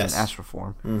 but he was Yes. in astral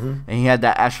form, and he had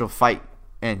that astral fight,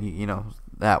 and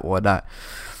that whatnot.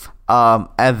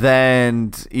 And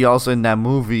then he also, in that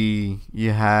movie,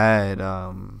 you had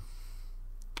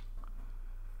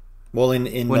Well,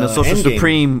 in when the Sorcerer Endgame,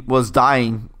 Supreme was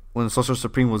dying. When the Sorcerer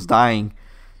Supreme was dying,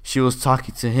 she was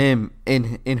talking to him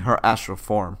in her astral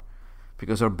form,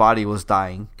 because her body was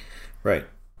dying. right?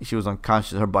 She was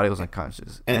unconscious. Her body was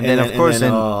unconscious. And then, of course,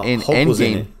 in Hulk was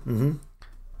in Endgame, it. Mhm.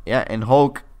 yeah, and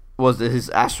Hulk was his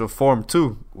astral form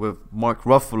too, with Mark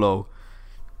Ruffalo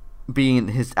being in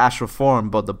his astral form,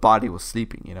 but the body was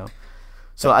sleeping.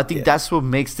 So I think Yeah. that's what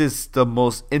makes this the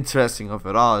most interesting of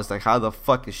it all. Is like, how the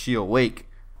fuck is she awake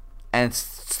and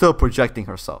still projecting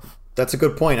herself? That's a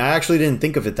good point. I actually didn't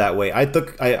think of it that way. I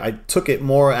took it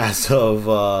more as of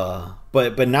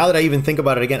but now that I even think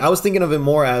about it again, I was thinking of it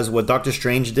more as what Doctor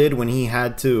Strange did when he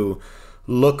had to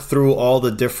look through all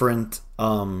the different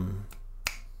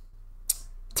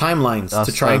timelines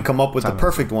to try and come up with the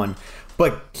perfect one.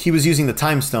 But he was using the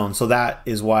time stone, so that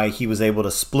is why he was able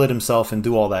to split himself and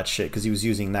do all that shit, because he was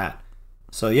using that.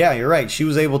 So yeah, you're right. She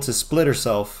was able to split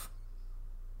herself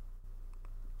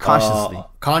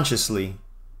consciously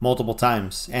multiple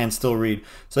times and still read.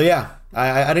 So yeah,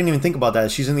 I didn't even think about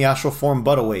that. She's in the astral form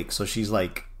but awake, so she's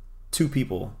like two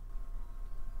people.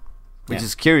 Which Yeah.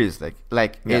 is curious.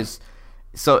 Like Yeah. is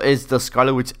the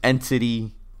Scarlet Witch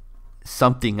entity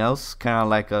something else, kind of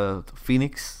like a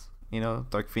Phoenix,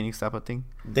 Dark Phoenix type of thing.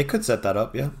 They could set that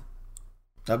up, yeah.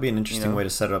 That'd be an interesting way to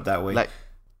set it up that way. Like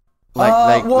the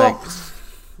I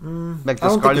don't think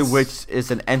Scarlet it's- Witch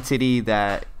is an entity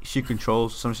that she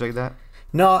controls, something like that.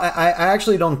 No, I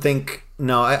actually don't think.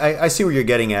 No, I see where you're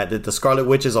getting at. That the Scarlet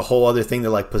Witch is a whole other thing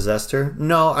that like possessed her.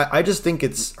 No, I just think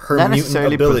it's her Not mutant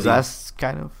necessarily ability. possessed,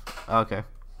 kind of. Okay.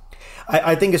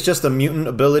 I think it's just a mutant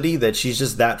ability that she's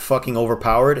just that fucking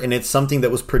overpowered, and it's something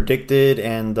that was predicted.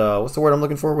 And what's the word I'm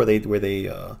looking for? Where they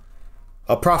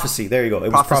a prophecy. There you go.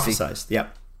 It was Prophecy. prophesized. Yeah,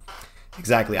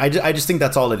 exactly. I just think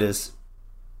that's all it is.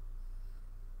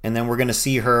 And then we're gonna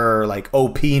see her like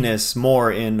OP-ness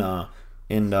more in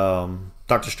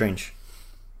Doctor Strange.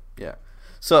 Yeah.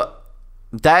 So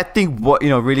that thing,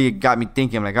 really got me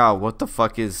thinking. I'm like, oh, what the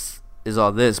fuck is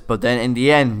all this? But then in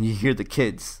the end, you hear the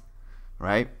kids,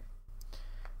 right?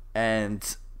 And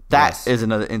that Yes. is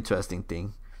another interesting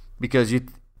thing, because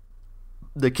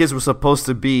the kids were supposed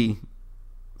to be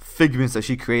figments that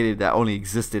she created that only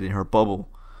existed in her bubble.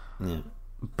 Yeah.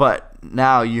 But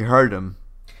now you heard them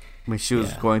when she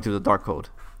was Yeah. going through the dark code.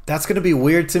 That's gonna be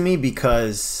weird to me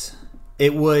because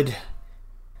it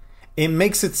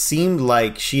makes it seem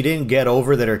like she didn't get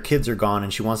over that her kids are gone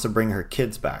and she wants to bring her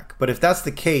kids back. But if that's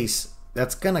the case,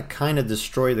 that's gonna kind of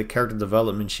destroy the character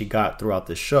development she got throughout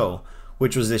the show,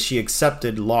 which was that she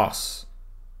accepted loss,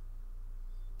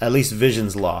 at least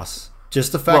Vision's loss.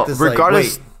 Just the fact that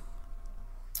regardless,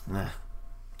 that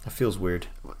feels weird.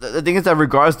 the thing is that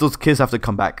regardless, those kids have to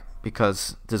come back,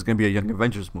 because there's gonna be a Young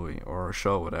Avengers movie or a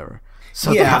show, or whatever.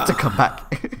 So they Yeah. have to come back.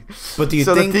 But do you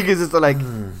so think the thing is, it's like,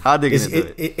 how are they gonna is,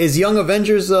 do it? is Young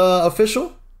Avengers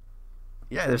official?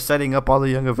 Yeah, they're setting up all the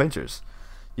Young Avengers.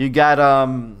 You got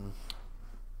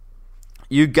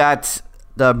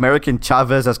the American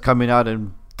Chavez that's coming out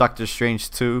in Doctor Strange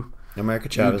 2. America You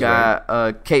Chavez. Right?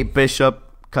 got Kate Bishop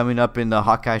coming up in the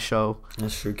Hawkeye show.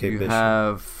 That's true. Kate You Bishop.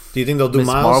 have Do you think they'll do Miss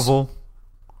Miles? Marvel.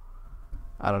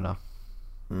 I don't know.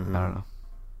 Mm-hmm. I don't know.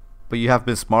 But you have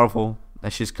Miss Marvel,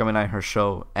 and she's coming out in her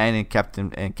show, and in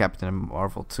Captain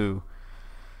Marvel 2.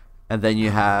 And then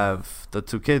you have the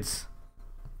two kids,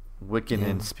 Wiccan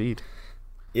and Speed.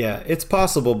 Yeah, it's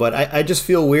possible, but I just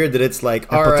feel weird that it's like,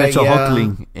 And all right, potential yeah,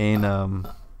 Hulkling in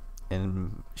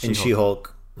in She-Hulk.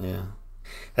 She-Hulk. Yeah.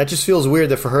 That just feels weird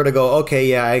that for her to go, okay,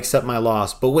 yeah, I accept my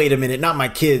loss, but wait a minute, not my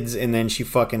kids, and then she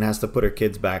fucking has to put her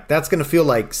kids back. That's gonna feel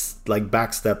like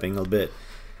backstepping a bit.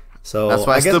 So That's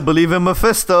why I guess, still believe in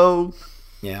Mephisto.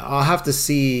 yeah, I'll have to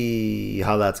see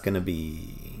how that's gonna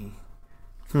be.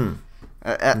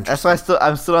 That's why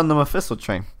I'm still on the Mephisto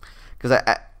train, because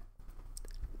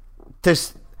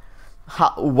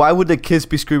why would the kids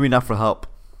be screaming out for help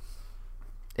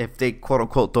if they quote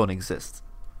unquote don't exist?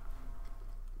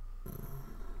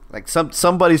 Like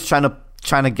somebody's trying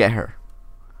to get her,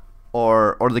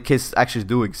 or the kids actually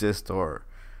do exist, or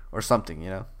something,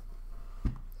 Yeah,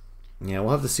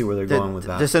 we'll have to see where they're going with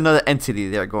that. There's another entity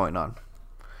there going on,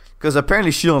 because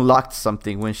apparently she unlocked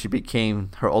something when she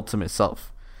became her ultimate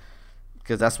self.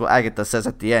 Because that's what Agatha says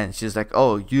at the end. She's like,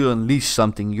 "Oh, you unleashed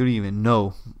something you don't even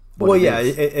know." Well, yeah,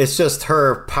 it's just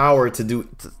her power to do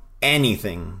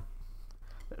anything.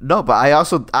 No, but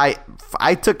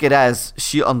I took it as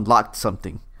she unlocked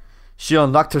something. She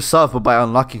unlocked herself, but by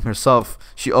unlocking herself,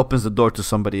 she opens the door to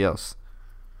somebody else.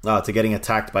 To getting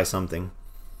attacked by something.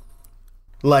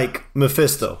 Like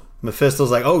Mephisto. Mephisto's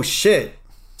like, oh shit,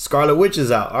 Scarlet Witch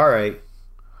is out. All right.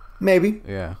 Maybe.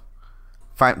 Yeah.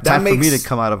 Time for me to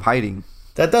come out of hiding.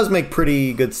 That does make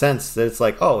pretty good sense. That it's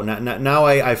like, oh, now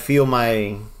I feel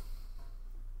my...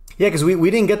 Yeah, because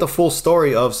we didn't get the full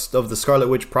story of the Scarlet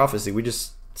Witch prophecy. We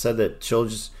just said that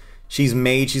she's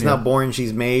made. She's not born.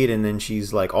 She's made, and then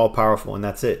she's like all powerful, and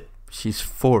that's it. She's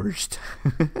forged.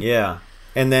 Yeah,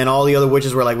 and then all the other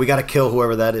witches were like, we got to kill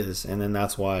whoever that is, and then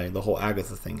that's why the whole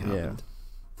Agatha thing happened.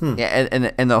 Yeah,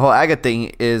 and the whole Agatha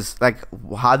thing is like,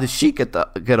 how did she get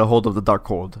a hold of the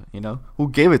Darkhold? Who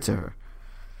gave it to her?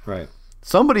 Right.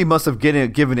 Somebody must have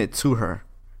given it to her.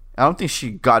 I don't think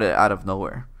she got it out of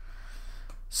nowhere.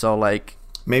 So like,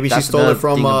 maybe she that's stole it another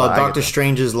from thing about Doctor Agatha.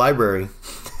 Strange's library.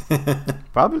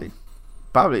 Probably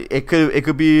it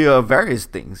could be various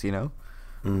things,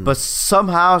 but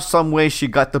somehow, some way, she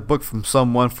got the book from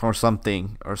someone, from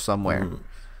something, or somewhere.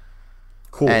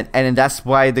 Cool. And that's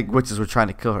why the witches were trying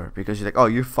to kill her, because she's like, oh,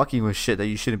 you're fucking with shit that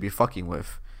you shouldn't be fucking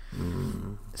with,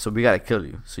 so we gotta kill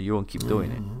you so you won't keep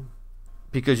doing it,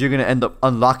 because you're gonna end up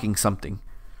unlocking something.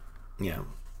 Yeah.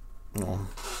 Well,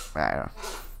 I don't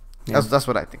know. That's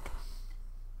what I think.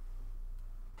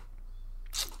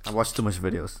 I watched too much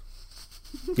videos.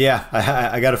 yeah,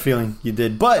 I got a feeling you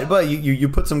did, but you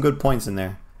put some good points in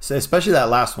there. So especially that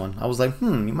last one. I was like, you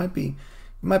might be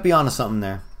onto something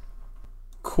there.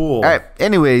 Cool. All right.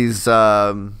 Anyways,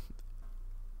 well,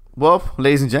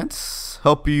 ladies and gents,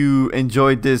 hope you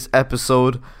enjoyed this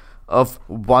episode of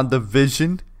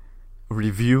WandaVision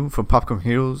review from Popcorn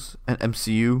Heroes, an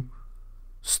MCU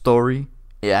story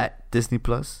at Disney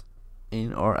Plus,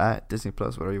 at Disney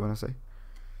Plus, whatever you want to say.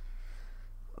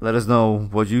 Let us know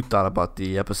what you thought about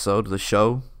the episode, the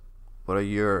show. What are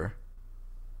your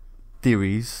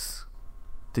theories?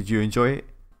 Did you enjoy it?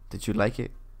 Did you like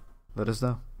it? Let us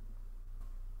know.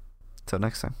 Till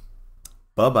next time.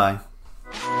 Bye-bye.